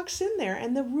just walks in there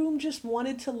and the room just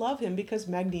wanted to love him because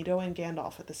Magneto and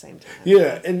Gandalf at the same time.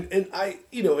 Yeah, and I,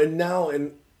 you know, and now,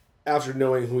 and after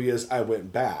knowing who he is, I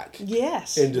went back.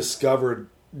 Yes. And discovered,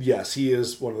 yes, he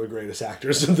is one of the greatest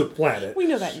actors on the planet. We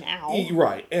know that now.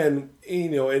 Right. And, you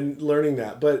know, and learning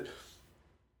that. But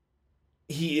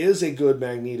he is a good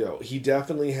Magneto. He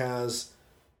definitely has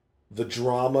the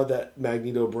drama that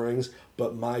Magneto brings.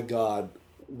 But my God,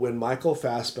 when Michael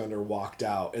Fassbender walked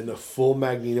out in the full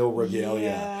Magneto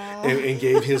regalia and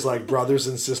gave his, like, brothers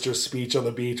and sisters speech on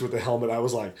the beach with the helmet, I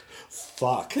was like,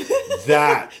 fuck,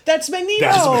 that's Magneto.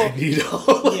 That's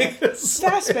Magneto. Like,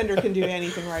 Fassbender can do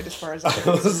anything right as far as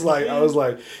I was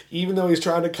like, even though he's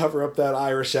trying to cover up that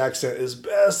Irish accent as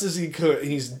best as he could,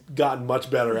 he's gotten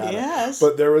much better at it.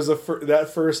 But there was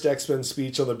that first X-Men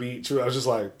speech on the beach where I was just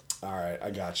like, all right, I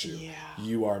got you. Yeah.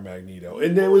 You are Magneto.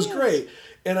 And it was great.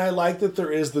 And I like that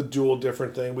there is the dual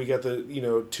different thing. We get the, you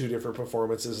know, 2 different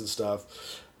performances and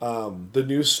stuff. The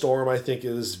new Storm, I think,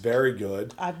 is very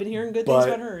good. I've been hearing good things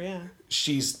about her, yeah.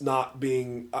 She's not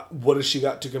being... what has she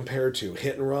got to compare to?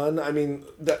 Hit and Run? I mean,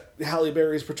 that Halle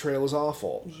Berry's portrayal is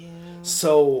awful. Yeah.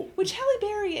 So... Which Halle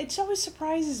Berry, it always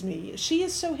surprises me. She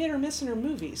is so hit or miss in her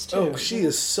movies, too. Oh, she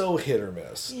is so hit or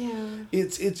miss. Yeah.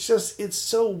 It's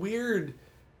so weird.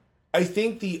 I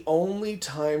think the only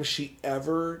time she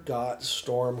ever got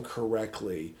Storm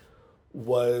correctly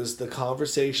was the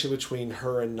conversation between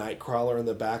her and Nightcrawler in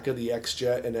the back of the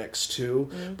X-Jet and X2.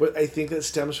 Mm-hmm. But I think that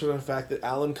stems from the fact that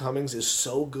Alan Cummings is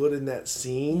so good in that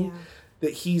scene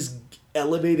that he's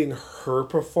elevating her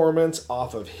performance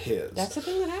off of his. That's the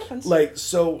thing that happens. Like,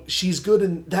 so she's good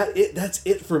in that. That's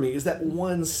it for me, is that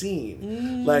one scene.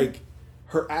 Mm. Like,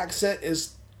 her accent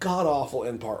is god-awful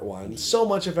in part 1. So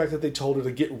much in fact that they told her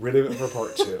to get rid of it for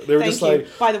part 2. They were just like...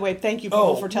 By the way, thank you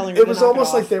people for telling her it was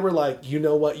almost like they were like, you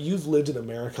know what? You've lived in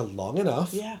America long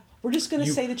enough. Yeah. We're just going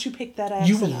to say that you picked that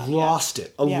accent up. You lost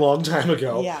it a long time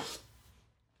ago. Yeah.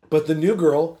 But the new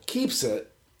girl keeps it.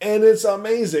 And it's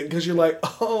amazing because you're like,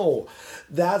 oh,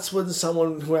 that's when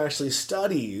someone who actually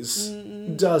studies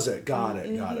does it. Got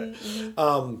it.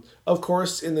 Of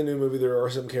course, in the new movie, there are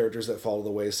some characters that fall to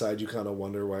the wayside. You kind of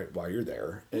wonder why you're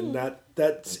there. And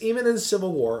that's even in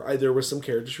Civil War, there were some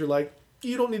characters you're like,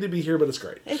 you don't need to be here, but it's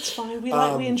great. It's fine.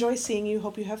 We enjoy seeing you.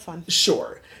 Hope you have fun.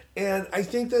 Sure. And I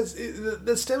think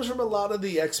that stems from a lot of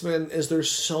the X-Men, is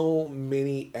there's so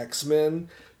many X-Men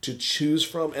to choose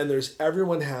from, and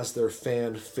everyone has their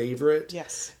fan favorite.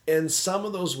 Yes. And some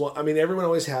of those, I mean, everyone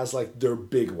always has, like, their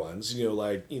big ones, you know,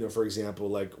 like, you know, for example,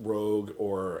 like Rogue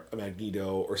or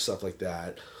Magneto or stuff like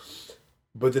that.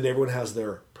 But then everyone has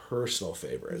their personal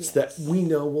favorites Yes. that we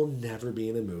know will never be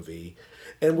in a movie.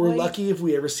 And we're Like- lucky if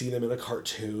we ever see them in a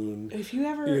cartoon. If you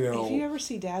ever You know. if you ever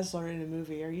see Dazzler in a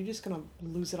movie, are you just gonna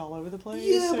lose it all over the place?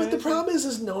 Yeah, but the Or- problem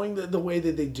is knowing that the way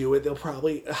that they do it, they'll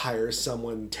probably hire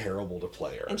someone terrible to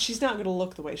play her. And she's not gonna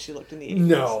look the way she looked in the 80s.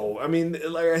 No, I mean,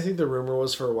 like I think the rumor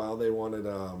was for a while they wanted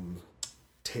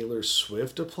Taylor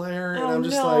Swift to play her, and Oh, I'm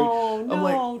just no,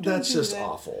 like, don't that's do just that.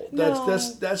 awful. No.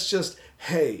 That's just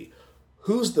hey,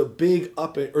 who's the big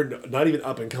or no, not even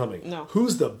up and coming? No.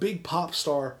 Who's the big pop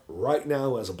star right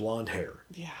now who has a blonde hair?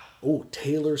 Yeah. Oh,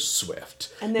 Taylor Swift.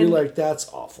 And then- you're like, that's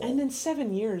awful. And then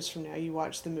 7 years from now, you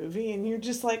watch the movie and you're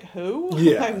just like, who?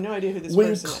 Yeah. I have no idea who this when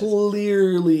person is.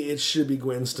 clearly it should be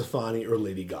Gwen Stefani or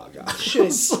Lady Gaga.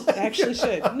 Should actually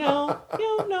should. No,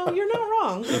 you're not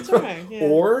wrong. That's all right. Yeah.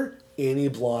 Or any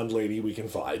blonde lady we can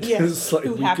find. Yes, It's like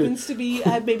who we could- happens to be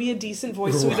maybe a decent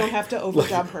voice, so we don't Right. have to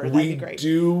overdub her. That'd we be great.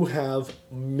 do have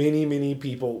many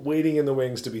people waiting in the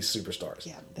wings to be superstars.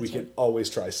 Yeah, that's we can right. always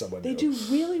try someone They new. do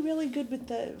really good with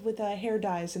the hair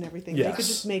dyes and everything. They could Yes.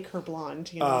 just make her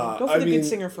blonde. You know, go for I the mean, good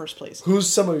singer first, please. Who's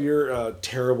some of your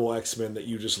terrible X-Men that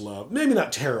you just love? Maybe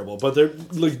not terrible, but they're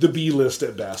like the B list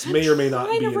at best. May or may not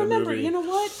Trying be to in a remember. movie. You know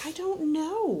what? I don't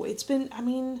know. It's been. I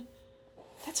mean,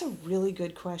 that's a really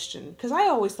good question because I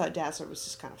always thought Dazzler was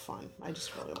just kind of fun. I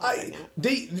just really liked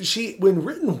it. She when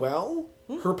written well,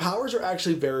 Hmm? her powers are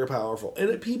actually very powerful,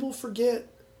 and people forget.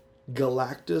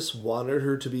 Galactus wanted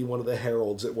her to be one of the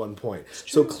heralds at one point,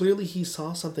 so clearly he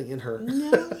saw something in her.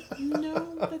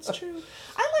 No, that's true.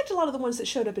 I liked a lot of the ones that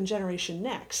showed up in Generation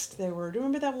Next. There were. Do you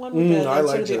remember that one with the, I sort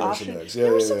like of the Generation option? Next. Yeah,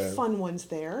 there were yeah, some yeah. fun ones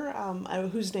there,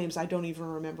 whose names I don't even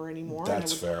remember anymore. and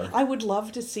That's I would, fair. I would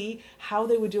love to see how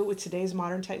they would do it with today's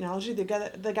modern technology. The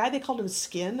guy they called him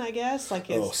Skin, I guess. Like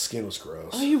his, Oh, Skin was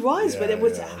gross. Oh, he was, but Yeah, it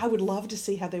was. yeah. I would love to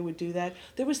see how they would do that.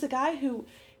 There was the guy who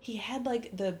he had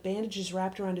like the bandages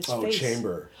wrapped around his face.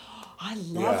 Chamber. I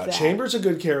love Yeah, that. Chamber's a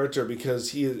good character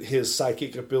because his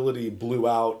psychic ability blew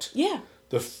out Yeah.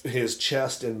 his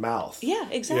chest and mouth. Yeah,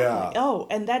 exactly. Yeah. Oh,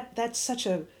 and that's such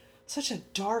a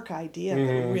dark idea,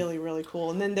 Mm-hmm. but really, really cool.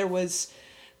 And then there was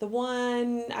the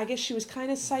one, I guess she was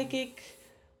kind of psychic.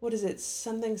 What is it?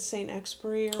 Something Saint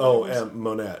Expiry or Oh, whatever it was?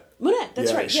 Monette. Monette,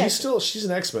 that's right. She's Yes. she's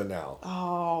an X-Men now.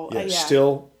 Oh, Yeah, yeah.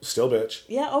 still bitch.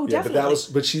 Yeah, oh, Yeah, but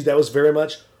definitely. that was very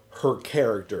much her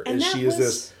character, And and that she is was-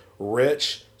 this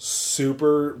rich,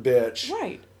 super bitch,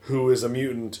 Right. Who is a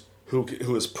mutant,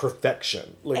 who is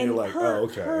perfection. Like And you're like, her, oh,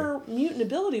 okay. her mutant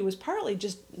ability was partly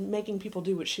just making people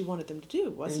do what she wanted them to do,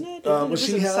 wasn't it? Well, was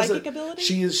she it has psychic ability?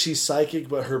 She's psychic,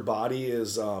 but her body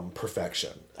is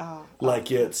perfection. Like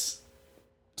it's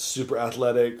super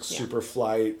athletic, super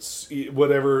flight,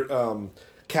 whatever.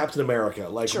 Captain America,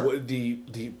 like Sure. the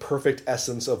perfect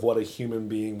essence of what a human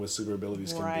being with super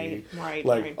abilities can Right, be. right,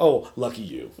 Like, right. oh, lucky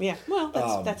you. Yeah,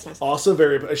 well, that's nice.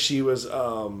 Also, she was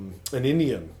an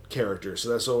Indian character, so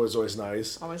that's always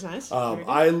nice. Always nice. Very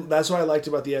good. That's what I liked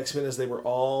about the X-Men is they were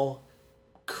all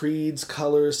creeds,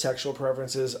 colors, sexual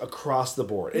preferences across the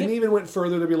board, and even went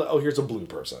further to be like, oh, here's a blue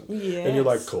person, and you're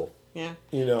like, Yes. cool, Yeah.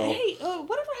 you know. Hey,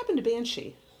 whatever happened to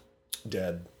Banshee?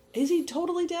 Dead. Is he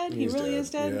totally dead? He's he really dead, is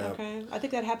dead? yeah. Okay. I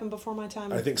think that happened before my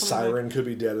time. I think coming Siren could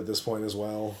be dead at this point as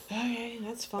well. back. Okay,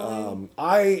 that's fine.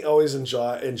 I always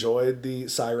enjoyed the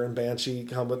Siren Banshee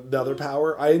the other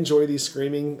power. I enjoy the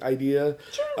screaming idea.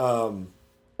 Sure.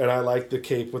 And I like the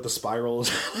cape with the spirals.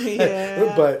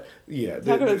 Yeah. But yeah.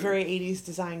 Talk about a very 80s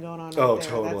design going on right Oh, there,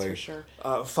 totally. that's for sure.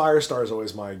 Firestar is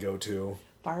always my go-to.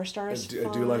 Firestar is I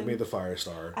do like fun. me the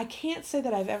Firestar. I can't say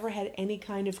that I've ever had any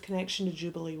kind of connection to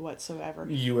Jubilee whatsoever.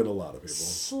 You and a lot of people.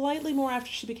 Slightly more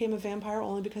after she became a vampire,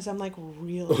 only because I'm like,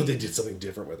 really? Oh, they did something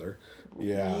different with her.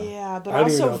 Yeah. Yeah, but I don't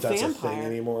even also know if that's a vampire. thing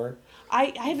anymore.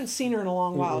 I haven't seen her in a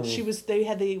long while. They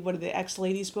had the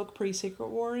ex-ladies book pre-Secret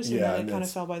Wars, and Yeah, then and it kind of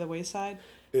that's- fell by the wayside.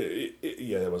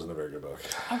 Yeah, that wasn't a very good book.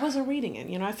 I wasn't reading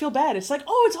it. I feel bad. It's like,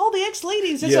 oh, it's all the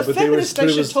ex-ladies. It's Yeah, a but feminist but it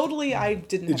fiction. was- Totally, I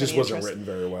didn't have It just any wasn't interest. written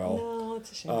very well. No,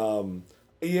 it's a shame.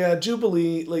 Yeah,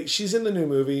 Jubilee, like she's in the new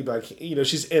movie, but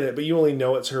she's in it, but you only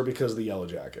know it's her because of the yellow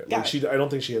jacket. Got it. I don't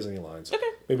think she has any lines. Okay.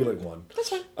 Maybe like one. That's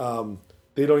fine.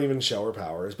 They don't even show her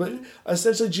powers, but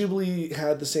essentially Jubilee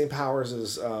had the same powers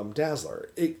as Dazzler.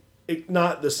 It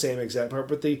not the same exact power,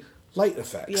 but the light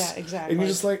effects. Yeah, exactly. And you're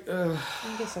just like, ugh.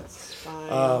 I guess that's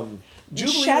fine.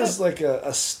 Jubilee Shadow- is like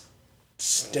a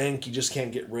stank you just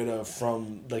can't get rid of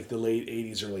from like the late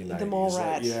 80s, early 90s. The mole Like,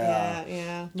 rat.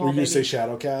 Yeah. Were Mole you going to say baby.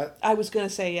 Shadowcat? I was gonna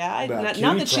say yeah. No, Not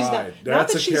Kitty that she's Pryde. not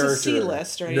That's that she's a character.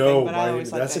 C-list or anything, No, but I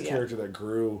always like that's that. a character that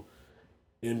grew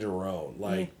into her own.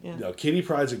 Like, Yeah. Kitty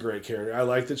Pryde's a great character. I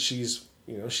like that she's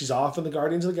off in the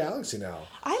Guardians of the Galaxy now.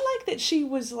 I like that she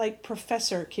was like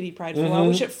Professor Kitty Pryde for a Mm-hmm. while,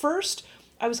 which at first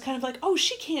I was kind of like, oh,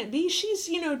 she can't be. She's,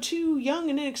 too young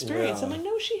and inexperienced. Yeah. I'm like,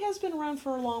 no, she has been around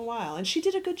for a long while. And she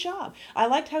did a good job. I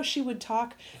liked how she would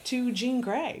talk to Jean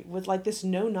Grey with like this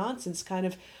no-nonsense kind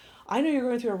of, I know you're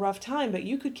going through a rough time, but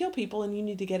you could kill people and you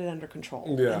need to get it under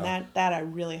control. Yeah. And that I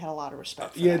really had a lot of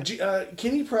respect for. Yeah, that.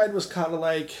 Kitty Pryde was kind of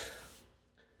like,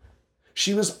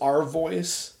 she was our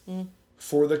voice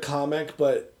for the comic,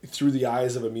 but through the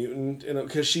eyes of a mutant,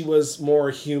 because she was more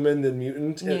human than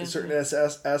mutant in certain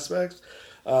aspects.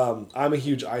 I'm a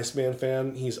huge Iceman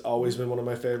fan. He's always been one of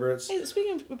my favorites. Hey,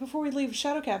 speaking of, before we leave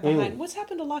Shadowcat behind, what's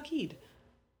happened to Lockheed?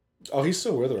 Oh, he's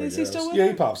still with her, Is I he guess. still with Yeah, her?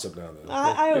 he pops up now and then.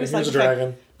 I always like liked a the fact-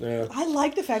 dragon. Yeah. I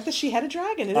like the fact that she had a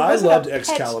dragon. And it I wasn't loved a pet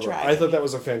Excalibur. dragon. I thought that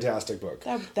was a fantastic book.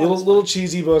 That little was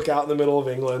cheesy book out in the middle of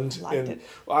England. Liked and it.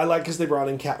 I like because they brought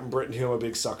in Captain Britain, who I'm a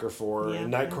big sucker for, Yeah,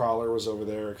 and Nightcrawler was over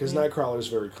there because Nightcrawler's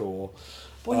very cool.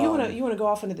 Well, you want to go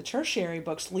off into the tertiary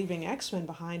books, leaving X-Men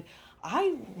behind.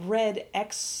 I read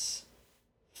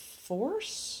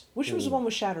X-Force, which was the one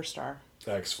with Shatterstar.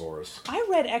 X-Force. I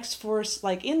read X-Force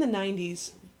like in the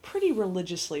 90s pretty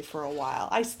religiously for a while.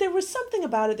 There was something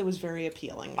about it that was very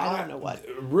appealing. I don't know what.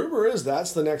 Rumor is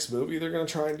that's the next movie they're going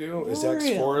to try and do is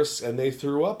Really? X-Force, and they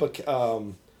threw up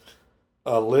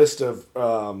a list of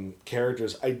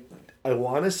characters. I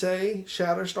want to say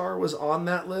Shatterstar was on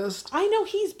that list. I know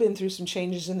he's been through some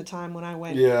changes in the time when I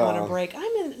went Yeah. on a break.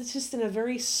 It's just in a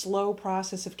very slow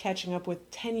process of catching up with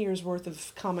 10 years worth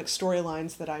of comic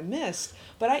storylines that I missed.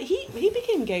 But he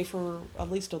became gay for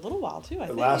at least a little while too, I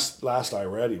think. Last I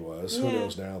read he was. Who Yeah.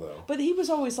 knows now though? But he was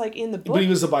always like in the book. But he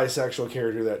was a bisexual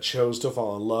character that chose to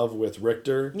fall in love with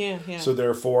Richter. Yeah, yeah. So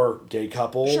therefore, gay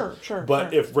couple. Sure.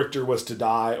 But if Richter was to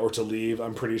die or to leave,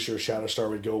 I'm pretty sure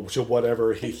Shatterstar would go to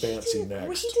whatever he fancied next.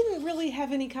 Well, he didn't really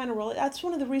have any kind of role. That's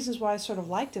one of the reasons why I sort of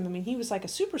liked him. I mean, he was like a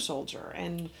super soldier,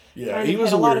 and Yeah, kind he of was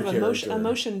had a a lot weird of character.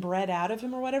 emotion bred out of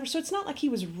him or whatever. So it's not like he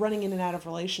was running in and out of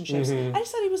relationships. I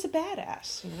just thought he was a badass,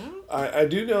 I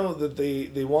do know that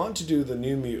they want to do the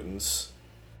New Mutants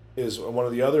is one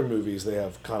of the other movies they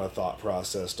have kind of thought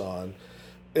processed on.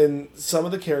 And some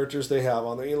of the characters they have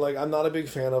on there, like I'm not a big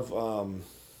fan of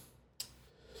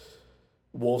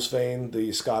Wolfsbane,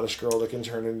 the Scottish girl that can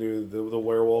turn into the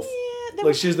werewolf. Yeah,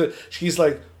 Like she's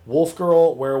like wolf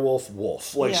girl, werewolf,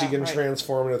 wolf. Like she Yeah, can right.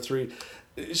 transform into three.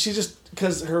 She just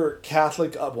because her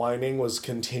Catholic upwinding was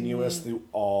continuous through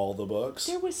all the books.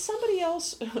 There was somebody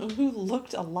else who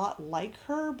looked a lot like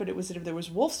her, but there was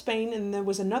Wolfsbane, and there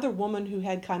was another woman who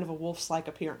had kind of a wolf's-like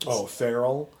appearance. Oh,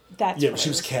 Feral. That's Yeah, what she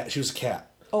it was cat. She was a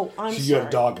cat. Oh, I'm So sorry. you had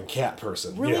a dog and cat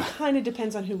person. Really, Yeah. kind of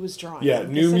depends on who was drawing. Yeah,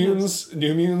 them, New because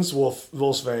Mutants,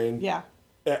 Wolfsbane. Yeah.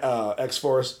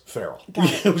 X-Force, Feral.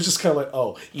 Got it. It was just kind of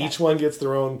like, each one gets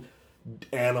their own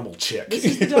animal chick. This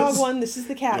is the dog one. This is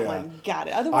the cat Yeah. one. Got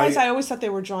it. Otherwise, I I always thought they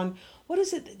were drawn. What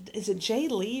is it? Is it Jay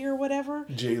Lee or whatever?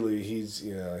 Jay Lee, he's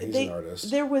an artist.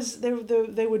 They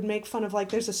would make fun of like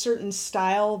there's a certain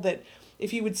style that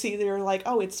if you would see they were like,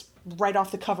 oh, it's right off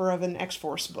the cover of an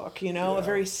X-Force book, a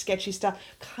very sketchy style,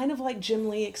 kind of like Jim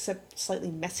Lee except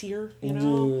slightly messier,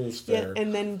 it's fair. Yeah,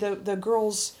 and then the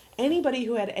girls, anybody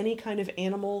who had any kind of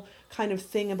animal kind of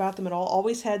thing about them at all,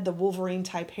 always had the Wolverine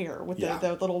type hair with Yeah.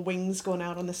 the little wings going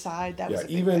out on the side. That was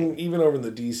Yeah, a big thing. even over in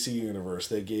the DC universe,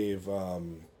 they gave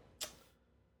damn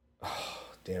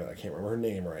it, I can't remember her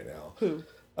name right now. Who?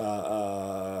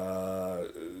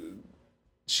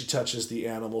 She touches the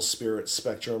animal spirit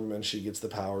spectrum and she gets the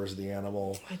powers of the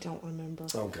animal. I don't remember.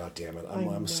 Oh god damn it! I I'm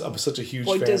know. such a huge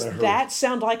Boy, fan does of her. that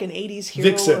sound like an 80s hero?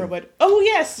 Vixen. Or what? Oh,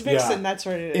 yes, Vixen. Yeah. That's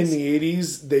what it In is. the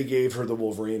 80s, they gave her the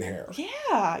Wolverine hair.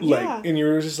 Yeah, Like, yeah. and you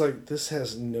were just like, this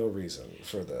has no reason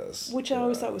for this. Which I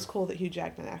always thought was cool that Hugh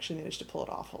Jackman actually managed to pull it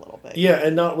off a little bit. Yeah,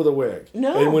 and not with a wig.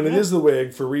 No, And when it no. is the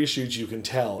wig, for reshoots, you can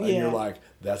tell. And Yeah. you're like,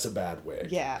 that's a bad wig.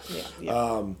 Yeah.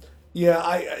 Yeah. Yeah,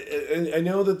 I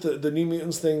know that the New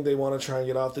Mutants thing they want to try and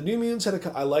get off. The New Mutants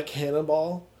I like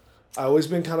Cannonball. I always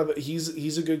been kind of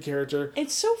he's a good character.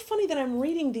 It's so funny that I'm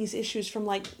reading these issues from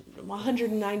like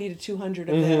 190 to 200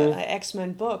 of Mm-hmm. the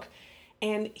X-Men book.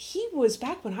 And he was,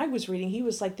 back when I was reading, he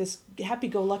was like this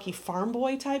happy-go-lucky farm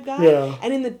boy type guy. Yeah.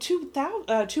 And in the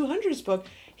 200s book,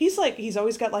 he's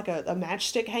always got like a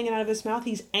matchstick hanging out of his mouth.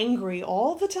 He's angry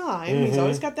all the time. Mm-hmm. He's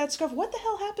always got that scarf. What the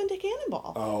hell happened to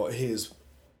Cannonball? Oh,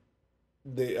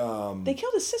 They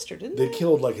killed his sister, didn't they they?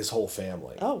 killed like his whole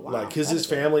family. Oh, wow. Like his That's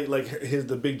family, like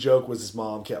the big joke was his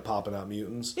mom kept popping out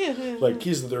mutants. Yeah. Like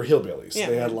they're hillbillies. Yeah,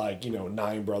 They had yeah. like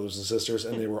 9 brothers and sisters,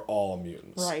 and they were all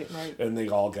mutants. Right. And they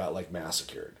all got like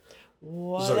massacred.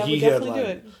 Well, So that he would had definitely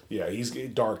like do it. yeah, he's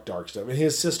dark stuff. And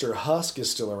his sister Husk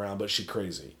is still around, but she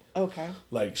crazy. Okay.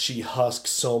 Like she husks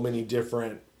so many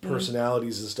different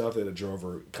personalities and stuff that it drove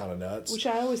her kind of nuts. Which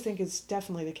I always think is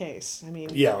definitely the case. I mean,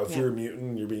 yeah, if you're a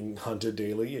mutant, you're being hunted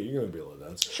daily, yeah, you're going to be a little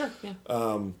nuts. Sure, yeah.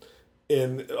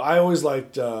 And I always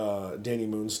liked Danny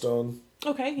Moonstone.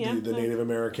 Okay, yeah. The Native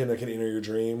American that can enter your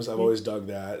dreams. I've always dug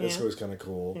that. It's always kind of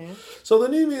cool. Yeah. So the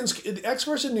New Mutants,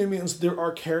 X-Force and New Mutants, there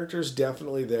are characters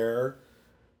definitely there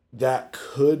that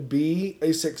could be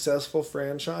a successful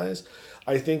franchise.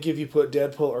 I think if you put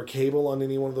Deadpool or Cable on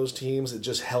any one of those teams, it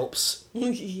just helps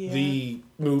the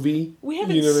movie. We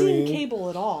haven't seen Cable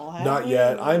at all, have Not we?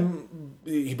 yet.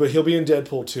 But he'll be in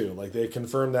Deadpool too. Like, they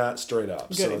confirmed that straight up.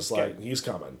 Good, so it's good. like, he's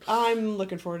coming. I'm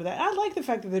looking forward to that. I like the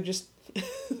fact that they're just...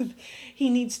 he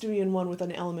needs to be in one with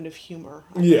an element of humor.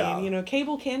 I mean,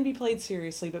 Cable can be played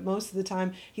seriously, but most of the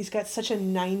time he's got such a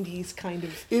 90s kind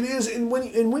of... It is, and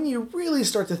when you really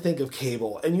start to think of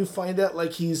Cable, and you find out,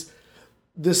 like, he's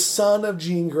the son of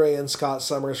Jean Grey and Scott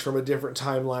Summers from a different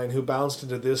timeline who bounced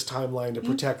into this timeline to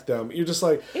protect them, you're just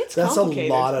like, that's a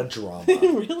lot of drama. It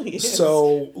really is.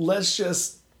 So let's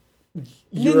just...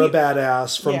 You're a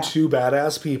badass from two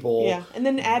badass people. Yeah, and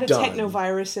then add a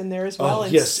technovirus in there as well,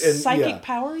 and psychic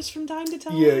powers from time to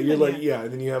time. Yeah, you're like,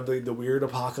 and then you have the weird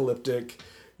apocalyptic,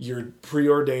 you're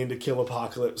preordained to kill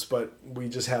Apocalypse, but we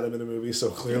just had him in a movie, so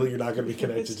clearly you're not going to be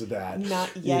connected to that.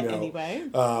 Not yet, anyway.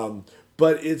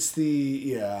 But it's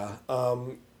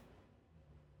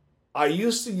I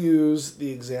used to use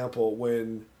the example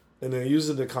and I use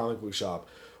it in the comic book shop,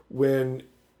 when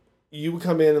you would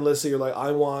come in and let's say you're like,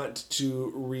 I want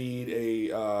to read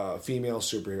a female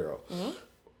superhero. Mm-hmm.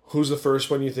 Who's the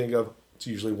first one you think of? It's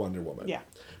usually Wonder Woman. Yeah.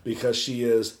 Because she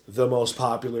is the most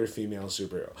popular female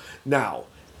superhero. Now,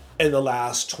 in the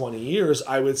last 20 years,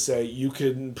 I would say you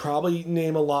could probably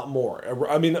name a lot more.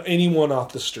 I mean, anyone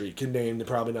off the street can name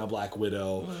probably now Black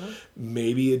Widow,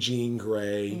 maybe a Jean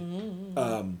Grey,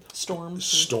 Storm.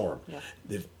 Yeah.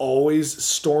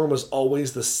 Storm was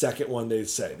always the second one they'd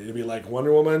say. They'd be like,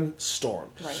 Wonder Woman,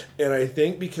 Storm. Right. And I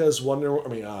think because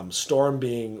Storm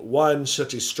being one,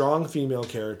 such a strong female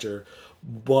character,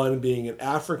 one being an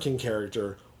African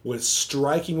character, with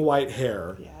striking white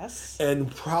hair,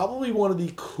 and probably one of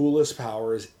the coolest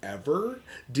powers ever,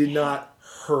 did not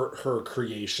hurt her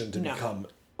creation to become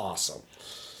awesome.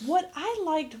 What I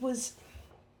liked was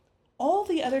all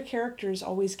the other characters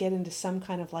always get into some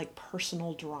kind of like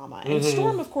personal drama. And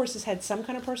Storm, of course, has had some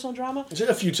kind of personal drama.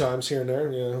 A few times here and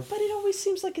there, yeah. But it always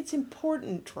seems like it's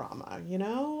important drama, you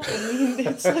know? I mean,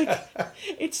 it's like,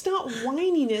 it's not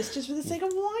whininess just for the sake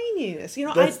of whininess. You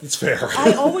know, that's fair.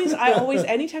 I always,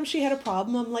 anytime she had a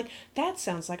problem, I'm like, that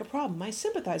sounds like a problem. I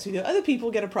sympathize with you. Other people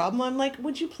get a problem, I'm like,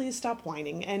 would you please stop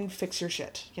whining and fix your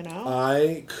shit, you know?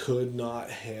 I could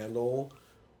not handle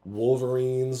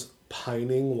Wolverine's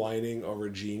whining over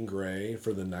Jean Grey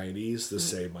for the 90s to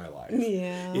save my life.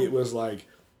 Yeah. It was like,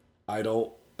 I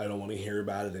don't want to hear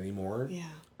about it anymore. Yeah.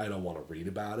 I don't want to read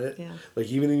about it. Yeah. Like,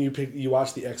 even when you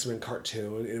watch the X-Men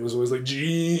cartoon, it was always like,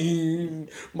 Jean,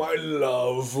 my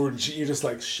love for Jean. You're just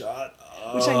like, shut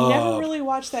up. Which I never really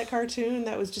watched that cartoon.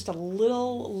 That was just a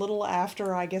little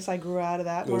after I guess I grew out of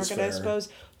that market, I suppose.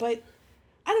 But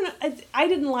I don't know. I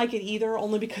didn't like it either,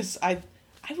 only because I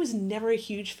was never a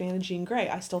huge fan of Jean Grey.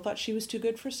 I still thought she was too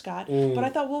good for Scott, but I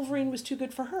thought Wolverine was too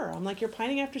good for her. I'm like, you're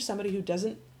pining after somebody who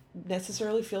doesn't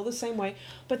necessarily feel the same way,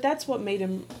 but that's what made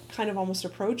him kind of almost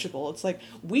approachable. It's like,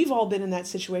 we've all been in that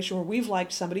situation where we've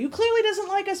liked somebody who clearly doesn't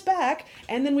like us back,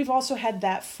 and then we've also had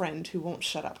that friend who won't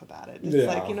shut up about it. It's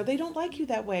like, they don't like you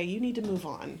that way. You need to move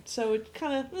on. So it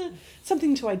kind of,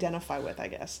 something to identify with, I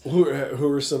guess. Who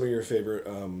are some of your favorite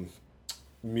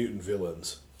mutant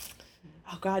villains?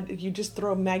 Oh God, you just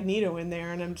throw Magneto in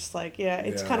there, and I'm just like,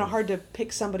 it's kind of hard to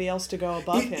pick somebody else to go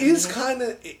above him. It is kind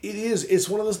of, it's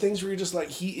one of those things where you're just like,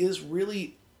 he is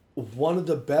really one of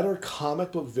the better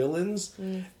comic book villains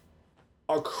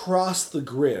across the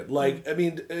grid. Like, I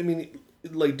mean,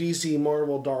 like DC,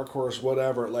 Marvel, Dark Horse,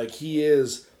 whatever, like, he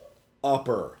is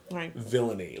upper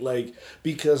villainy. Like,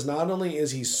 because not only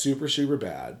is he super, super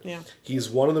bad, he's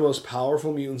one of the most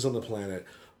powerful mutants on the planet,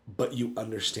 but you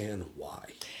understand why.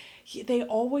 They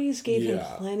always gave him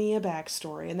plenty of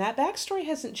backstory, and that backstory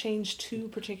hasn't changed too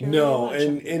particularly much.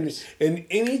 And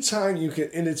anytime you can,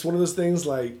 and it's one of those things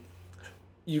like,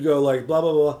 you go like, blah,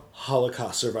 blah, blah,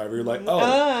 Holocaust survivor. You're like,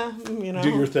 do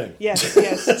your thing. Yes.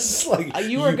 It's like,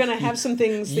 you are going to have some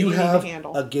things that you need to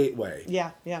handle. A gateway.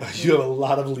 Yeah. You have a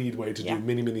lot of leadway to do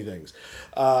many, many things.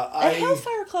 At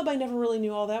Hellfire Club, I never really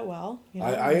knew all that well.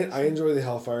 I enjoy the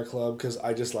Hellfire Club because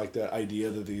I just like the idea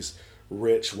that these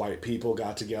rich white people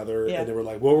got together Yeah. and they were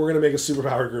like, well, we're going to make a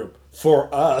superpower group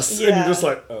for us. And Yeah. you're just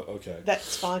like, oh, okay.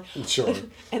 That's fine. Sure.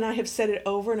 And I have said it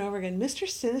over and over again. Mr.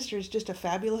 Sinister is just a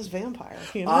fabulous vampire.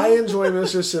 You know? I enjoy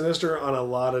Mr. Sinister on a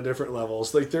lot of different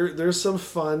levels. Like there's some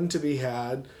fun to be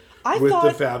had with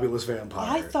the fabulous vampire.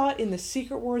 I thought in the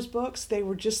Secret Wars books they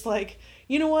were just like,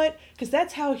 you know what? Because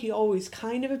that's how he always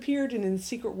kind of appeared. And in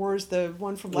Secret Wars, the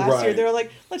one from last year, they were like,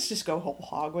 let's just go whole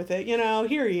hog with it. You know,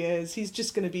 here he is. He's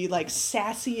just going to be like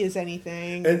sassy as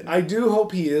anything. And I do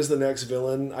hope he is the next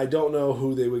villain. I don't know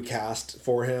who they would cast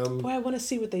for him. Boy, I want to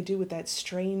see what they do with that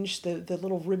strange, the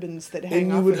little ribbons that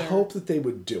hang off. And you would of there. hope that they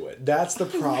would do it. That's the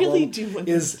problem. I really do want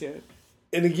them to do it.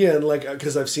 And again, like,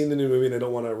 because I've seen the new movie and I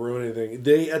don't want to ruin anything.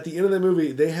 They, at the end of the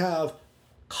movie, they have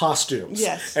costumes.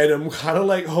 Yes. And I'm kind of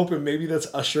like hoping maybe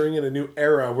that's ushering in a new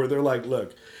era where they're like,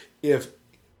 look, if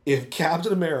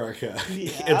Captain America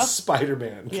and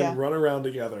Spider-Man can run around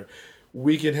together,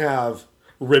 we can have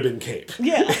ribbon cape.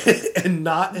 Yeah. And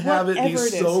not have it be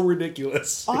so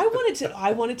ridiculous. I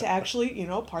want it to actually, you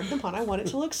know, pardon the pun, I want it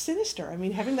to look sinister. I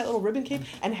mean, having that little ribbon cape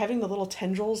and having the little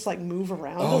tendrils like move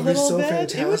around a little bit,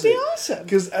 fantastic. it would be awesome.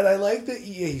 And I like that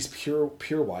he's pure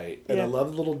white, and I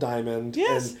love the little diamond.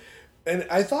 Yes. And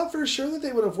I thought for sure that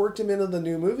they would have worked him into the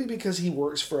new movie because he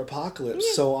works for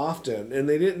Apocalypse so often, and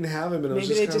they didn't have him. And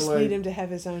maybe they just need him to have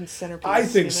his own centerpiece. I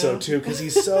think so too, because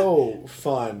he's so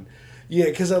fun. Yeah,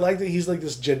 because I like that he's like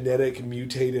this genetic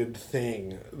mutated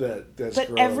thing that's But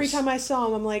gross. every time I saw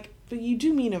him, I'm like, but you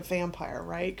do mean a vampire,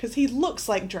 right? Because he looks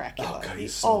like Dracula. Oh, God, he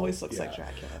so, always looks like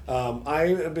Dracula.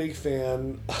 I'm a big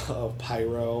fan of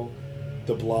Pyro,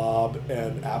 the Blob,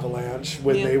 and Avalanche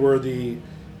when they were the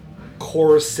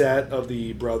core set of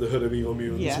the Brotherhood of Evil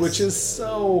Mutants, which is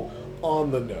so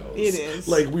on the nose. It is.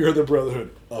 Like, we are the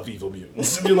Brotherhood of Evil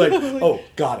Mutants. And you're like, oh,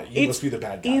 got it. You must be the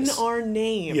bad guys. In our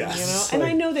name, yes, you know?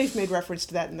 And I know they've made reference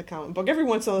to that in the comic book. Every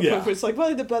once in a while, it's like,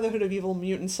 well, the Brotherhood of Evil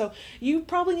Mutants. So you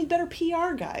probably need better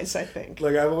PR guys, I think.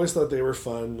 Like, I've always thought they were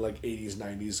fun, like 80s,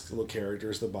 90s little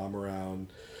characters that bomb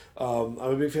around. I'm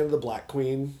a big fan of the Black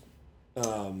Queen.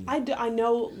 I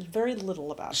know very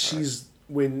little about her. She's,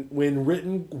 when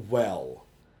written well,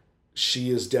 she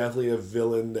is definitely a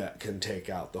villain that can take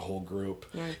out the whole group.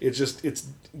 Right. It's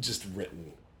just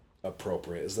written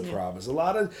appropriate is the problem. It's a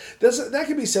lot of that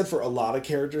can be said for a lot of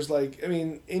characters. Like, I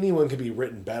mean, anyone can be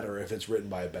written better if it's written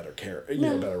by a better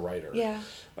better writer. Yeah.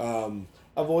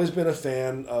 I've always been a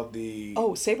fan of the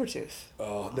Sabretooth.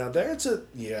 Oh, now there's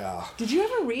Did you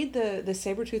ever read the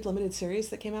Sabretooth limited series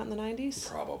that came out in the 90s?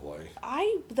 Probably.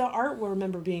 The art will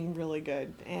remember being really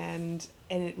good, and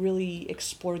it really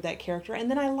explored that character.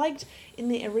 And then I liked in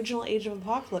the original Age of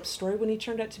Apocalypse story when he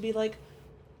turned out to be like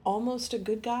almost a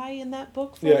good guy in that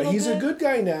book for a little he's bit. a good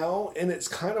guy now, and it's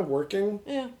kind of working.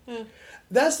 Yeah.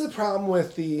 That's the problem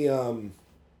with the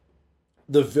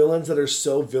villains that are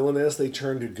so villainous they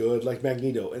turn to good, like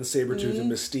Magneto and Sabretooth and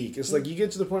Mystique. It's like you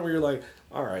get to the point where you're like,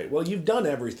 all right, well, you've done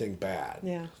everything bad.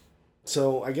 Yeah.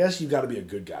 So I guess you've got to be a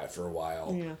good guy for a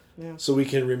while. Yeah. So we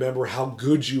can remember how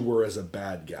good you were as a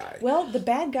bad guy. Well, the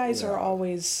bad guys are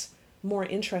always more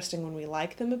interesting when we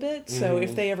like them a bit. So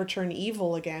if they ever turn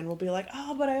evil again, we'll be like,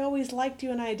 oh, but I always liked you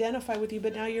and I identify with you,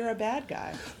 but now you're a bad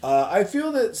guy. I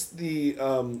feel that the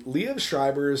Liev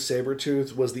Schreiber's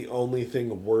Sabretooth was the only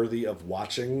thing worthy of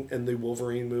watching in the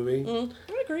Wolverine movie.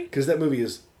 I agree. Because that movie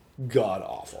is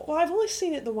god-awful. Well, I've only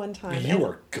seen it the one time. You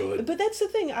are good. But that's the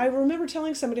thing. I remember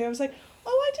telling somebody, I was like,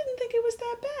 oh, I didn't think it was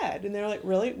that bad. And they're like,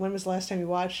 really? When was the last time you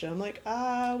watched it? I'm like,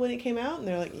 when it came out. And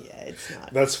they're like, yeah, it's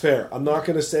not. That's fair. I'm not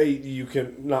going to say you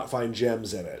can not find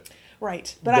gems in it.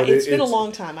 Right. But it's been a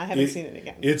long time. I haven't seen it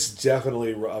again. It's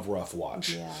definitely a rough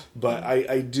watch. Yeah. But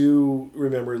I do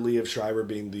remember Liev Schreiber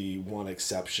being the one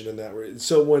exception in that.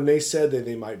 So when they said that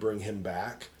they might bring him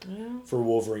back for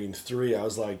Wolverine 3, I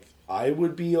was like, I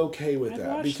would be okay with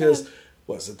that. Because...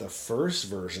 Was it the first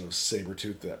version of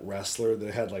Sabretooth, that wrestler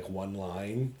that had like one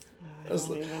line?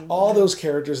 All those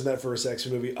characters in that first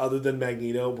X-Men movie, other than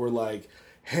Magneto, were like,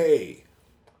 hey,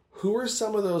 who are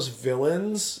some of those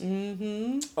villains?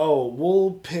 Mm-hmm. Oh,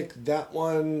 we'll pick that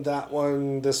one,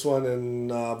 this one,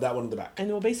 and that one in the back. And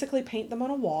we'll basically paint them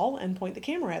on a wall and point the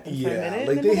camera at them for a minute.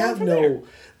 Like and they have no... There.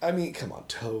 I mean, come on,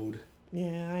 Toad.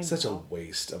 Yeah, I know. Such a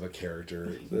waste of a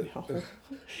character.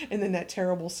 And then that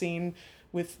terrible scene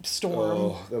with Storm.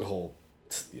 Oh, that whole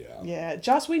Yeah. Yeah,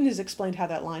 Joss Whedon has explained how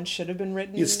that line should have been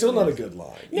written. It's still not a good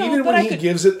line. No, Even but when he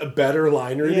gives it a better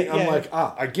line reading, Yeah, I'm yeah. like,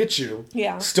 I get you.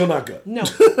 Yeah. Still not good. No,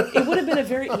 it would have been a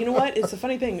very, you know what, it's a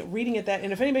funny thing, reading it that,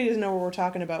 and if anybody doesn't know what we're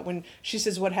talking about, when she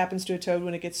says what happens to a toad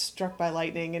when it gets struck by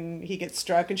lightning, and he gets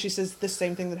struck, and she says the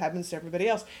same thing that happens to everybody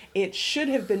else, it should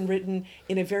have been written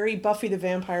in a very Buffy the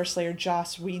Vampire Slayer,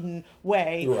 Joss Whedon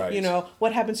way. Right. You know,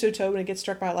 what happens to a toad when it gets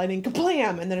struck by lightning,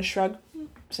 kablam, and then a shrug,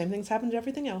 same things happen to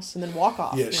everything else, and then walk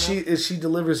off. Yeah, you know? she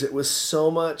delivers it with so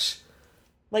much.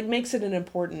 Like, makes it an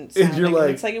important And sounding. you're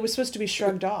like- It's like it was supposed to be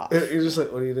shrugged off. You're just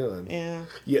like, what are you doing? Yeah.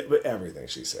 Yeah, but everything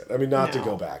she said. I mean, not to No.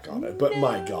 go back on it, but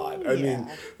my God. I mean,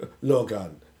 Yeah.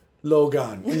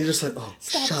 Logan. And you're just like, oh,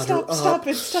 Stop, shut stop, her up. stop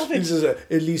it, stop it. He's just like,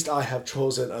 at least I have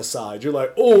chosen a side. You're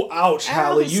like, oh, ouch,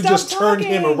 Hallie. You Stop just turned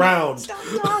him talking. around. Stop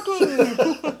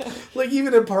talking. Like,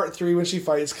 even in part 3 when she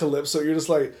fights Calypso, you're just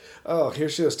like, oh, here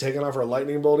she is taking off her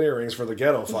lightning bolt earrings for the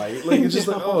ghetto fight. Like, it's just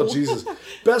like, oh, Jesus.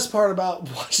 Best part about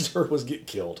watching her was get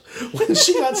killed. When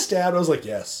she got stabbed, I was like,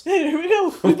 yes. Here we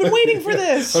go. We've been waiting for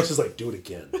this. I was just like, do it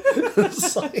again.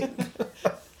 It's like...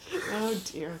 Oh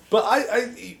dear. But I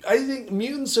think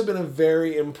mutants have been a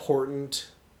very important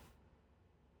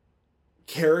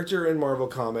character in Marvel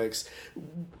Comics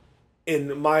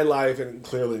in my life and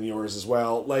clearly in yours as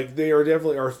well. Like, they are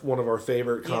definitely one of our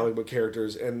favorite comic book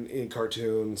characters and in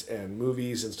cartoons and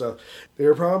movies and stuff. They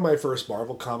were probably my first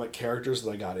Marvel comic characters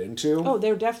that I got into. Oh,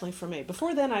 they're definitely for me.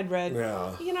 Before then, I'd read.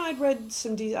 Yeah. You know, I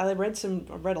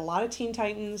read a lot of Teen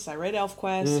Titans. I read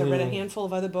ElfQuest. I read a handful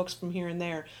of other books from here and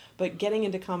there. But getting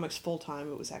into comics full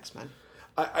time, it was X-Men.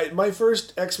 My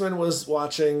first X-Men was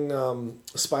watching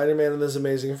Spider-Man and His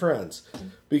Amazing Friends.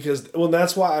 Because, well,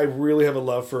 that's why I really have a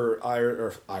love for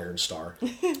Iron Star.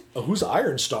 Who's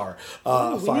Iron Star?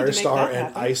 Firestar and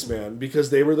happen. Iceman. Because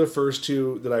they were the first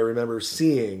two that I remember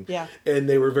seeing. Yeah. And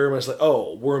they were very much like,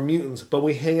 oh, we're mutants, but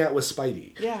we hang out with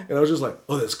Spidey. Yeah. And I was just like,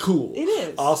 oh, that's cool. It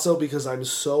is. Also, because I'm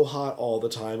so hot all the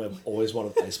time, I've always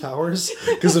wanted ice powers.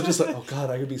 Because I'm just like, oh, God,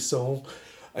 I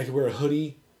could wear a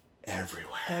hoodie everywhere.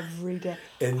 Every day.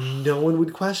 And no one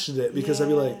would question it because I'd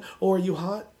be like, Yeah. oh, are you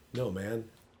hot? No, man.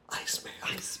 Iceman.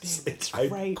 That's I'm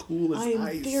right. cool as I'm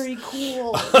ice. very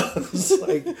cool. It's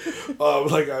like,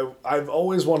 I've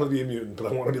always wanted to be a mutant, but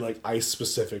I want to be like ice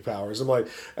specific powers. I'm like,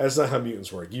 that's not how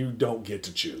mutants work. You don't get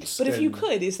to choose. But if you And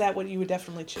could, is that what you would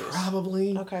definitely choose?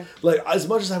 probably. Okay. Like, as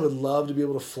much as I would love to be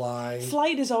able to fly.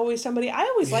 Flight is always somebody. I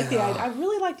always like the Yeah. idea. I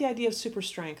really like the idea of super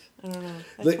strength. I don't know.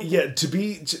 That's Like, something. yeah, to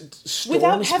be Storm's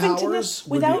Without having powers to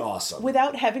would be awesome.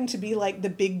 without having to be like the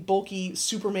big bulky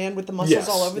Superman with the muscles Yes,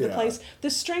 all over the yeah. place. The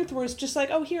strength where it's just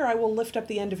like, oh, here I will lift up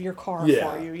the end of your car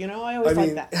Yeah. for you. You know, I I always like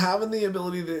mean, that. having the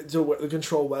ability to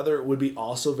control weather would be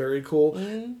also very cool.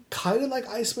 Mm-hmm. Kind of like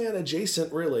Iceman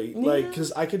adjacent, really. Like,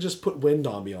 because I could just put wind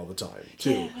on me all the time,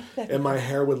 too. Yeah, that'd be and my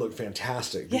hair would look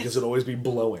fantastic because Yes. it'd always be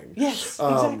blowing. Yes,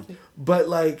 exactly. But,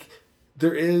 like,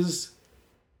 there is...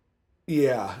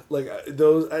 Yeah, like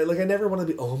I never want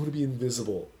to be. Oh, I want to be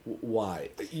invisible. Why?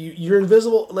 You're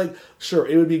invisible. Like, sure,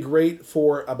 it would be great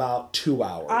for about 2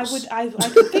 hours. I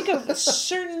could think of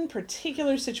certain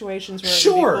particular situations where it would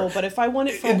Sure. be cool, but if I want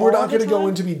it for And we're all not the going to go time-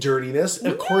 into be dirtiness.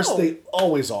 Of course, No. they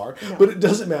always are. But it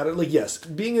doesn't matter. Like, yes,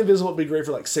 being invisible would be great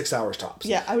for like 6 hours tops.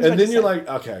 Yeah, I was and about then to you're say. like,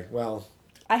 okay, well,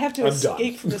 I have to I'm escape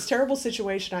done. from this terrible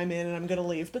situation I'm in, and I'm going to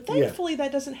leave. But thankfully,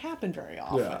 that doesn't happen very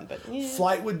often. yeah. But yeah.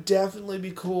 Flight would definitely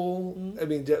be cool. I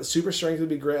mean, super strength would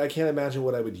be great. I can't imagine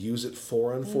what I would use it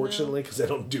for, unfortunately, because I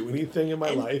don't do anything in my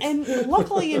life. And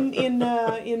luckily, in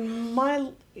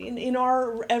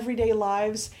our everyday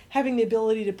lives, having the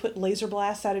ability to put laser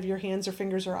blasts out of your hands or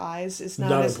fingers or eyes is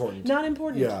Not important. Not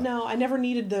important. Yeah. No, I never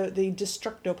needed the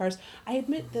destructo powers. I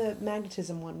admit the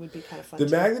magnetism one would be kind of fun. The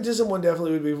too. magnetism one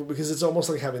definitely would be because it's almost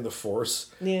like having the force.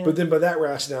 Yeah. But then by that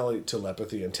rationality,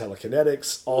 telepathy and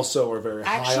telekinetics also are very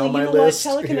high Actually, on my you know list.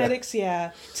 what? Telekinetics, yeah.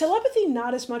 Telepathy,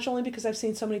 not as much, only because I've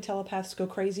seen so many telepaths go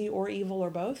crazy or evil or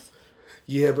both.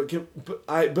 Yeah, but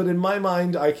in my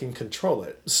mind, I can control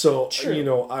it. So, True. you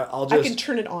know, I'll just... I can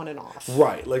turn it on and off.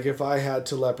 Right. Like, if I had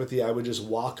telepathy, I would just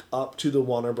walk up to the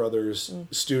Warner Brothers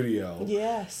studio,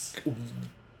 Yes.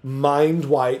 mind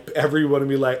wipe everyone, and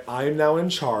be like, I'm now in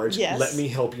charge. Yes. Let me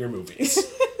help your movies.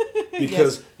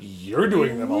 Because you're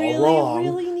doing them all Really, wrong.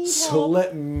 really need so help.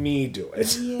 let me do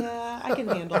it. Yeah, I can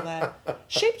handle that.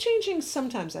 Shape changing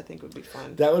sometimes I think would be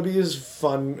fun. That would be as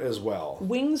fun as well.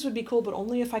 Wings would be cool, but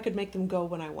only if I could make them go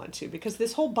when I want to. Because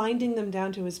this whole binding them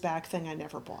down to his back thing, I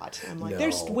never bought. I'm like,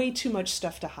 there's No. way too much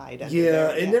stuff to hide. Under Yeah,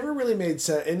 there. it never really made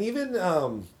sense. And even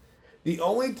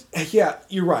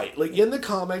you're right. Like in the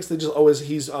comics, they just always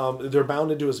they're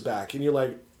bound into his back, and you're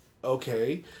like,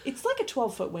 okay. It's like a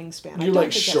 12-foot wingspan. I You're don't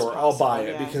like, think that's sure, I'll buy possible,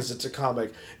 it yeah. because it's a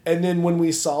comic. And then when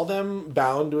we saw them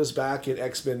bound to his back in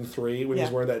X-Men 3, when he was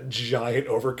Yeah. wearing that giant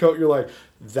overcoat, you're like,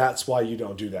 that's why you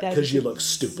don't do that, That because is you look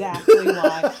stupid. Exactly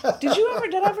why. Did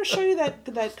I ever show you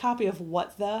that copy of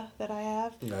What the that I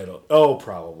have? I don't. Oh,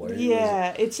 probably.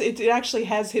 Yeah, it actually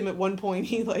has him at one point.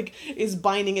 He like is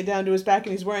binding it down to his back,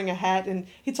 and he's wearing a hat, and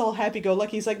it's all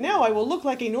happy-go-lucky. He's like, now I will look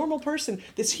like a normal person.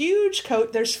 This huge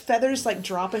coat, there's feathers like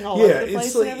dropping all over the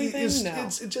place and everything.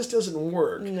 It just doesn't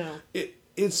work. No.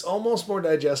 It's almost more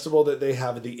digestible that they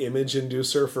have the image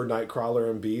inducer for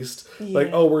Nightcrawler and Beast. Yeah. Like,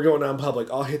 oh, we're going out in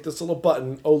public. I'll hit this little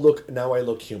button. Oh, look, now I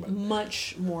look human.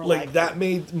 Much more Like, that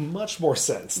made much more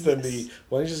sense than Yes.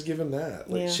 why don't you just give him that?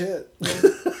 Like, Yeah. shit. Yeah.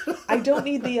 I don't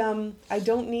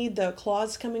need the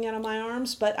claws coming out of my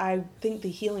arms, but I think the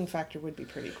healing factor would be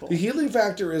pretty cool. The healing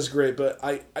factor is great, but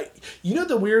I you know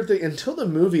the weird thing, until the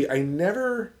movie, I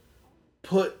never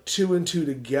put two and two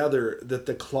together that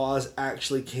the claws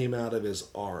actually came out of his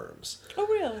arms. Oh,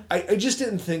 really? I just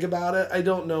didn't think about it. I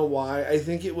don't know why. I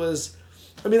think it was...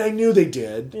 I mean, I knew they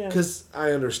did, Yeah. because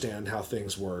I understand how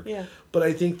things work. Yeah. But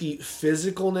I think the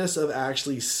physicalness of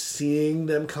actually seeing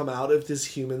them come out of this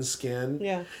human skin,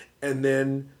 Yeah. and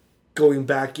then going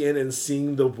back in and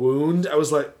seeing the wound, I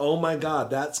was like, oh my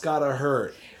God, that's gotta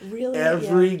hurt. Really?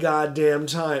 Every Yeah. goddamn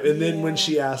time. And then when Yeah.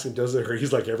 she asked him, does it hurt?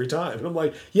 He's like, every time. And I'm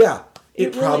like, yeah,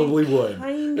 it probably would.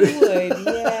 Kind of would,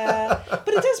 yeah. But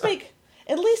it does make...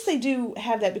 At least they do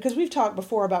have that, because we've talked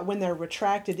before about when they're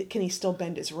retracted, can he still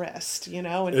bend his wrist, you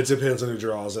know? And It depends on who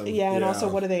draws him. yeah, and also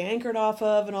what are they anchored off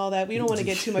of and all that. We don't want to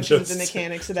get too much into the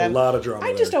mechanics of that. A lot of drama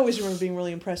I just there. always remember being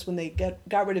really impressed when they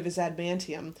got rid of his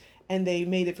adamantium, and they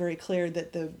made it very clear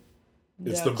that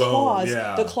It's the bone, claws,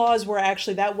 yeah. the claws were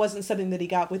actually, that wasn't something that he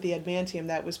got with the adamantium,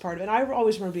 that was part of it. And I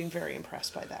always remember being very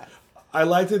impressed by that. I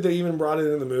liked that they even brought it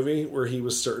in the movie where he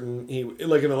was certain,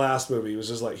 like in the last movie, he was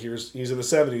just like, he's in the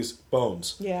 70s,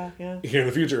 bones. Yeah. Here in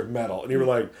the future, metal. And you were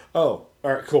like, oh,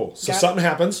 all right, cool. So Got it. something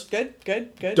happens. Good. Done.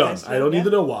 Nice I don't need to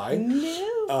know why.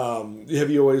 No. Have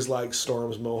you always liked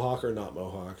Storm's mohawk or not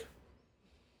mohawk?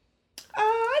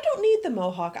 I don't need the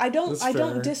mohawk. I don't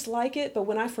fair. dislike it, but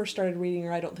when I first started reading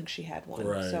her, I don't think she had one.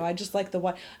 Right. So I just like the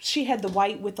white. She had the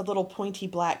white with the little pointy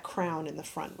black crown in the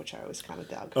front, which I always kind of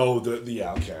dug. Oh,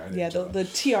 yeah, okay. I Yeah, didn't the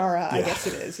tiara, I Yeah. guess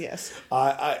it is, yes.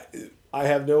 I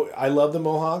love the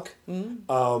mohawk.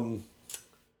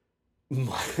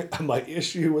 My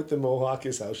issue with the mohawk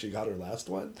is how she got her last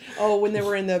one. Oh, when they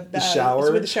were in the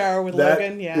Shower. with the shower with That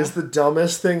Logan, yeah. is the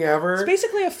dumbest thing ever. It's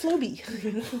basically a Floby.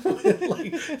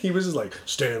 Like, he was just like,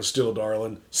 stand still,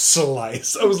 darling.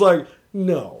 Slice. I was like,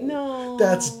 no.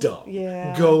 That's dumb.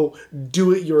 Yeah. Go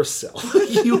do it yourself.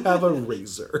 You have a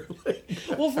razor. Like,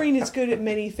 Wolverine is good at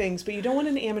many things, but you don't want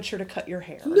an amateur to cut your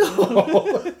hair.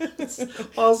 no.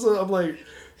 Also, I'm like,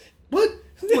 what?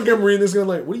 Look, I'm reading this going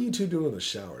like, what are you two doing in the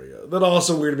shower together? That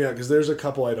also weirded me out because there's a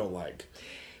couple I don't like.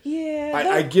 Yeah.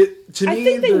 I get, to me, I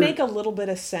think they they're- make a little bit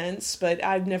of sense, but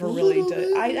I've never really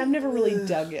I've never really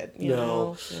dug it, you No.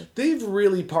 know. Yeah. They've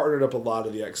really partnered up a lot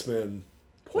of the X-Men.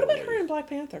 What about poorly. her and Black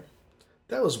Panther?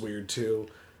 That was weird too.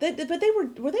 But they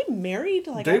were they married?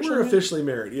 Like They actually were officially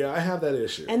married. Yeah, I have that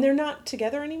issue. and they're not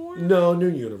together anymore? No, new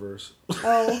universe.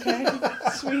 Oh, okay.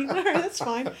 Sweet. All right, that's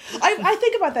fine. I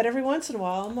think about that every once in a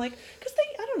while. I'm like, because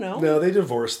I don't know. No, they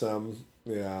divorced them.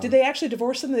 Yeah. Did they actually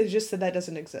divorce them? They just said that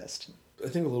doesn't exist. I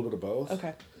think a little bit of both.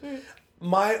 Okay. All right.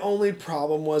 My only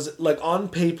problem was, like, on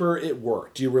paper, it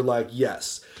worked. You were like,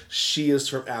 yes, she is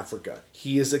from Africa.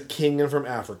 He is a king and from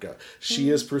Africa. She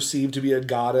is perceived to be a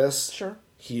goddess. Sure.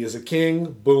 He is a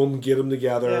king. Boom, get them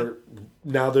together.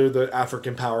 Now they're the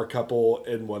African power couple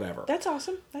and whatever. That's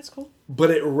awesome. That's cool. But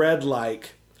it read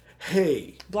like,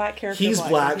 hey, Black character. he's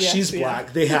black, Yes, she's yeah.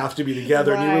 black. They have to be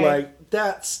together. And you were Right. like,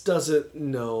 that doesn't,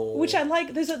 no. Which I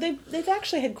like. They've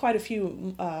actually had quite a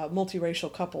few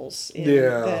multiracial couples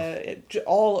in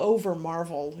all over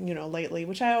Marvel, you know, lately.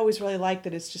 Which I always really like.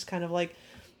 That it's just kind of like,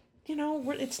 you know,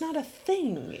 it's not a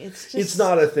thing. It's just It's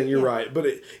not a thing, you're right. But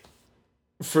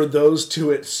for those two,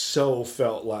 it so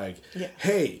felt like,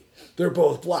 hey, they're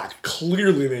both black.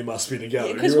 Clearly they must be together.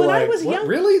 Yeah, 'cause You were when I like, was what? young-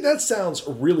 Really? That sounds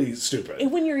really stupid.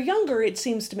 And when you're younger, it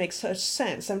seems to make such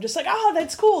sense. I'm just like, oh,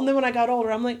 that's cool. And then when I got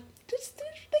older, I'm like,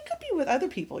 they could be with other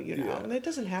people, you know. Yeah. And it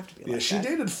doesn't have to be Yeah, like she that.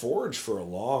 dated Forge for a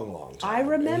long, long time. I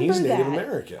remember and he's that. Native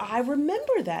American. I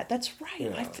remember that. That's right.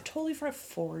 Yeah. I totally forgot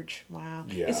Forge. Wow.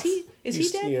 Yeah. Is he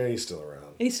dead? Yeah, he's still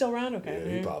around. He's still around? Okay. Yeah, All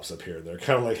he right. pops up here and there,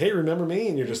 kind of like, hey, remember me?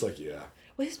 And you're just like, yeah.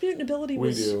 Well, his mutant ability We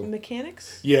was do.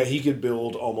 mechanics. Yeah, he could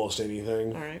build almost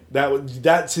anything. All right.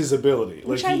 That's his ability.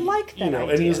 Which like I he, like that and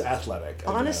idea. he's athletic.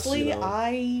 Honestly, I guess,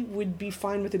 I would be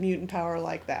fine with a mutant power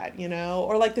like that,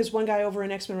 Or like there's one guy over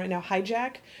in X-Men right now,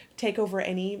 Hijack, take over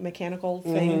any mechanical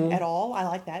thing at all. I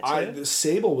like that too.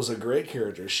 Sable was a great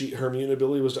character. Her mutant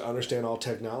ability was to understand all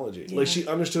technology. Like she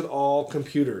understood all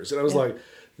computers, and I was like,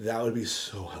 that would be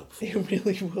so helpful. It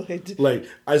really would. Like,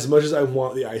 as much as I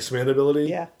want the Iceman ability,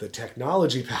 Yeah. the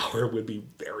technology power would be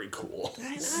very cool.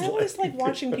 I always like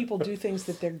watching people do things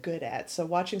that they're good at. So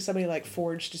watching somebody like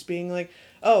Forge just being like,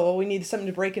 oh, well, we need something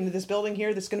to break into this building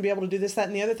here that's going to be able to do this, that,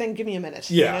 and the other thing. Give me a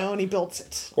minute. Yeah. And he builds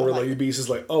it. Or I like Beast is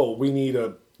like, oh, we need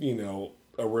a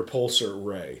repulsor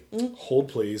ray. Hold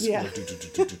please. Yeah.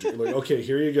 Like, okay,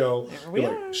 here you go. There we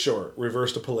You're are. like, sure,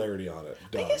 reverse the polarity on it.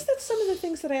 Done. I guess that's some of the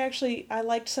things that I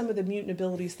liked some of the mutant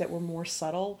abilities that were more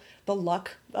subtle. The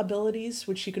luck abilities,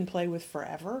 which you can play with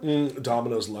forever.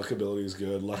 Domino's luck ability is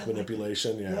good. Luck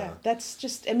manipulation, Yeah, that's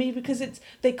just, because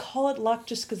they call it luck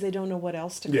just because they don't know what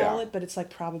else to call it, but it's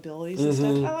like probabilities and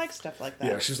stuff. I like stuff like that.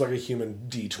 Yeah, she's like a human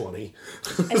D20.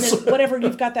 And then whatever,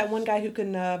 you've got that one guy who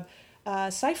can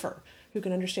cipher, who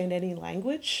can understand any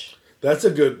language. That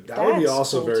would be That's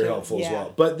also cool very too. helpful as Yeah.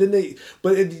 well. But then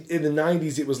in the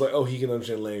 90s, it was like, oh, he can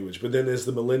understand language. But then as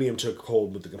the millennium took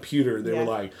hold with the computer, they were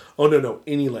like, oh, no,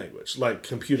 any language, like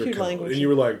computer code. language. And you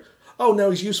were like, oh,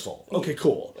 now he's useful. Okay,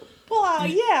 cool. Well,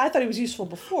 I thought he was useful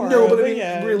before. No, but I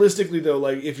mean, realistically, though,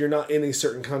 like, if you're not in a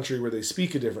certain country where they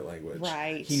speak a different language,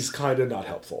 Right. he's kind of not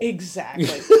helpful. Exactly.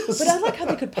 But I like how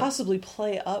they could possibly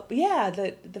play up,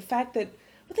 the fact that,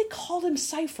 they called him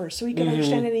Cypher, so he could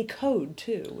understand any code,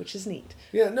 too, which is neat.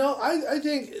 Yeah, no, I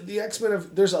think the X-Men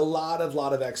there's a lot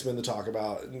of X-Men to talk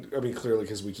about. I mean, clearly,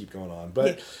 because we keep going on.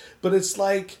 But it's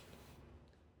like,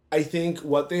 I think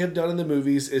what they have done in the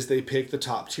movies is they pick the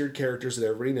top-tiered characters that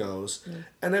everybody knows.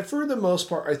 And for the most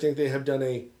part, I think they have done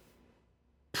a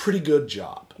pretty good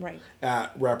job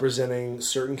at representing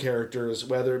certain characters,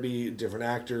 whether it be different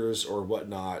actors or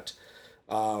whatnot.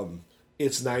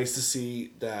 It's nice to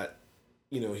see that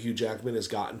Hugh Jackman has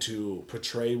gotten to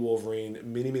portray Wolverine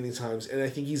many, many times, and I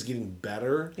think he's getting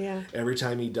better every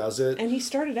time he does it. And he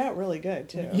started out really good,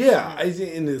 too. Yeah,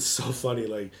 and it's so funny.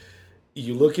 Like,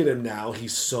 you look at him now,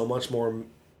 he's so much more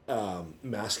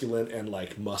masculine and,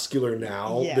 like, muscular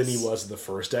now than he was in the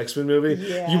first X-Men movie.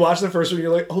 Yeah. You watch the first one,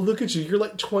 you're like, oh, look at you. You're,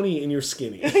 like, 20 and you're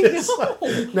skinny. It's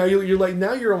like, now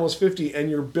you're almost 50 and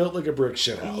you're built like a brick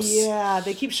shithouse. Yeah,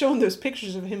 they keep showing those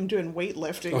pictures of him doing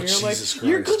weightlifting. Oh, you're Jesus like,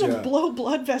 you're Christ, going to blow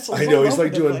blood vessels. I know, all he's over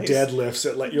like the doing place.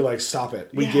 deadlifts. You're like, stop it.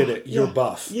 We get it. You're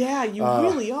buff. Yeah, you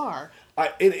really are.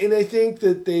 And I think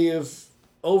that they have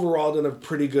overall done a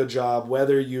pretty good job,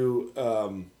 whether you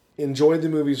enjoyed the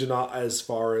movies or not, as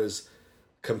far as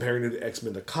comparing to the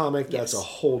X-Men the comic. That's a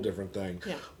whole different thing.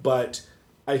 Yeah. But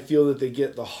I feel that they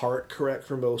get the heart correct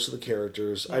for most of the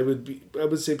characters. I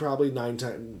would say probably 9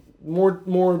 times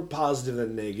more positive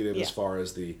than negative as far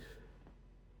as the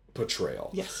portrayal.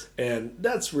 Yes. And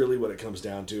that's really what it comes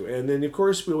down to. And then, of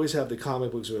course, we always have the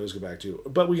comic books we always go back to.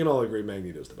 But we can all agree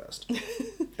Magneto's the best.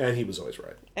 And he was always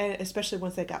right. And especially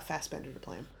once they got Fassbender to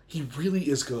play him. He really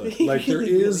is good. He Like, there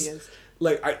really is.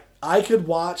 Like, I could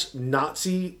watch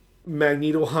Nazi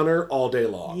Magneto Hunter all day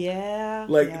long. Yeah.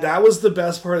 That was the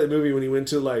best part of the movie when he went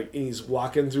to, like, and he's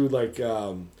walking through, like,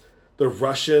 the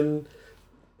Russian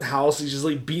house. He's just,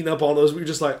 like, beating up all those. We're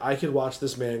just like, I could watch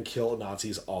this man kill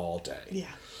Nazis all day. Yeah.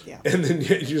 Yeah. And then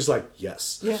you're just like,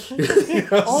 yes. Yeah.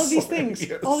 All of these things.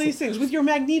 Yes. All these things with your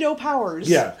Magneto powers.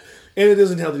 Yeah. And it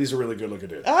doesn't help that he's a really good looking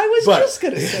dude. I was just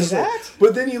going to say that.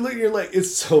 But then you look and you're like,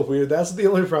 it's so weird. That's the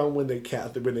only problem when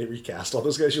they recast all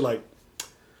those guys. You're like,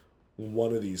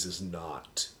 one of these is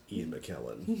not Ian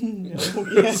McKellen.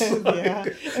 No, yeah.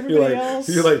 Everybody else.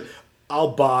 You're like,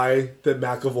 I'll buy that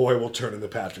McAvoy will turn into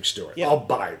Patrick Stewart. Yeah. I'll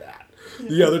buy that.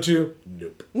 The other two,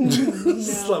 nope. No.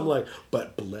 So I'm like,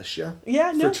 but bless you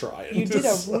for trying. You did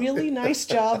a really nice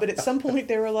job, but at some point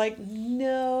they were like,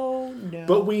 no.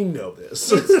 But we know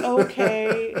this. It's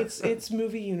okay. It's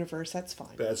movie universe. That's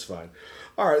fine. That's fine.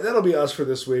 All right, that'll be us for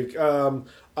this week. I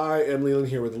am Leland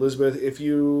here with Elizabeth. If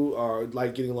you are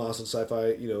like getting lost in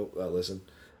sci-fi, listen.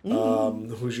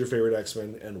 Who's your favorite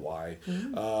X-Men and why?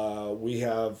 We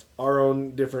have our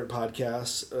own different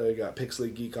podcasts. We got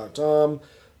PixelyGeek.com.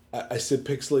 I said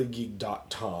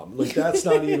pixelygeek.tom. Like, that's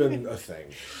not even a thing.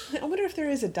 I wonder if there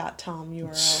is a .tom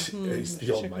URL. He's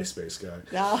the old MySpace guy.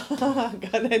 God,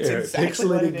 that's exactly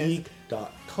what it is.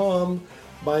 Pixelygeek.com,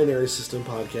 Binary System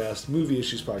Podcast, Movie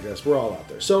Issues Podcast. We're all out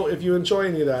there. So if you enjoy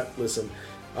any of that, listen.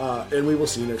 And we will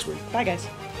see you next week. Bye, guys.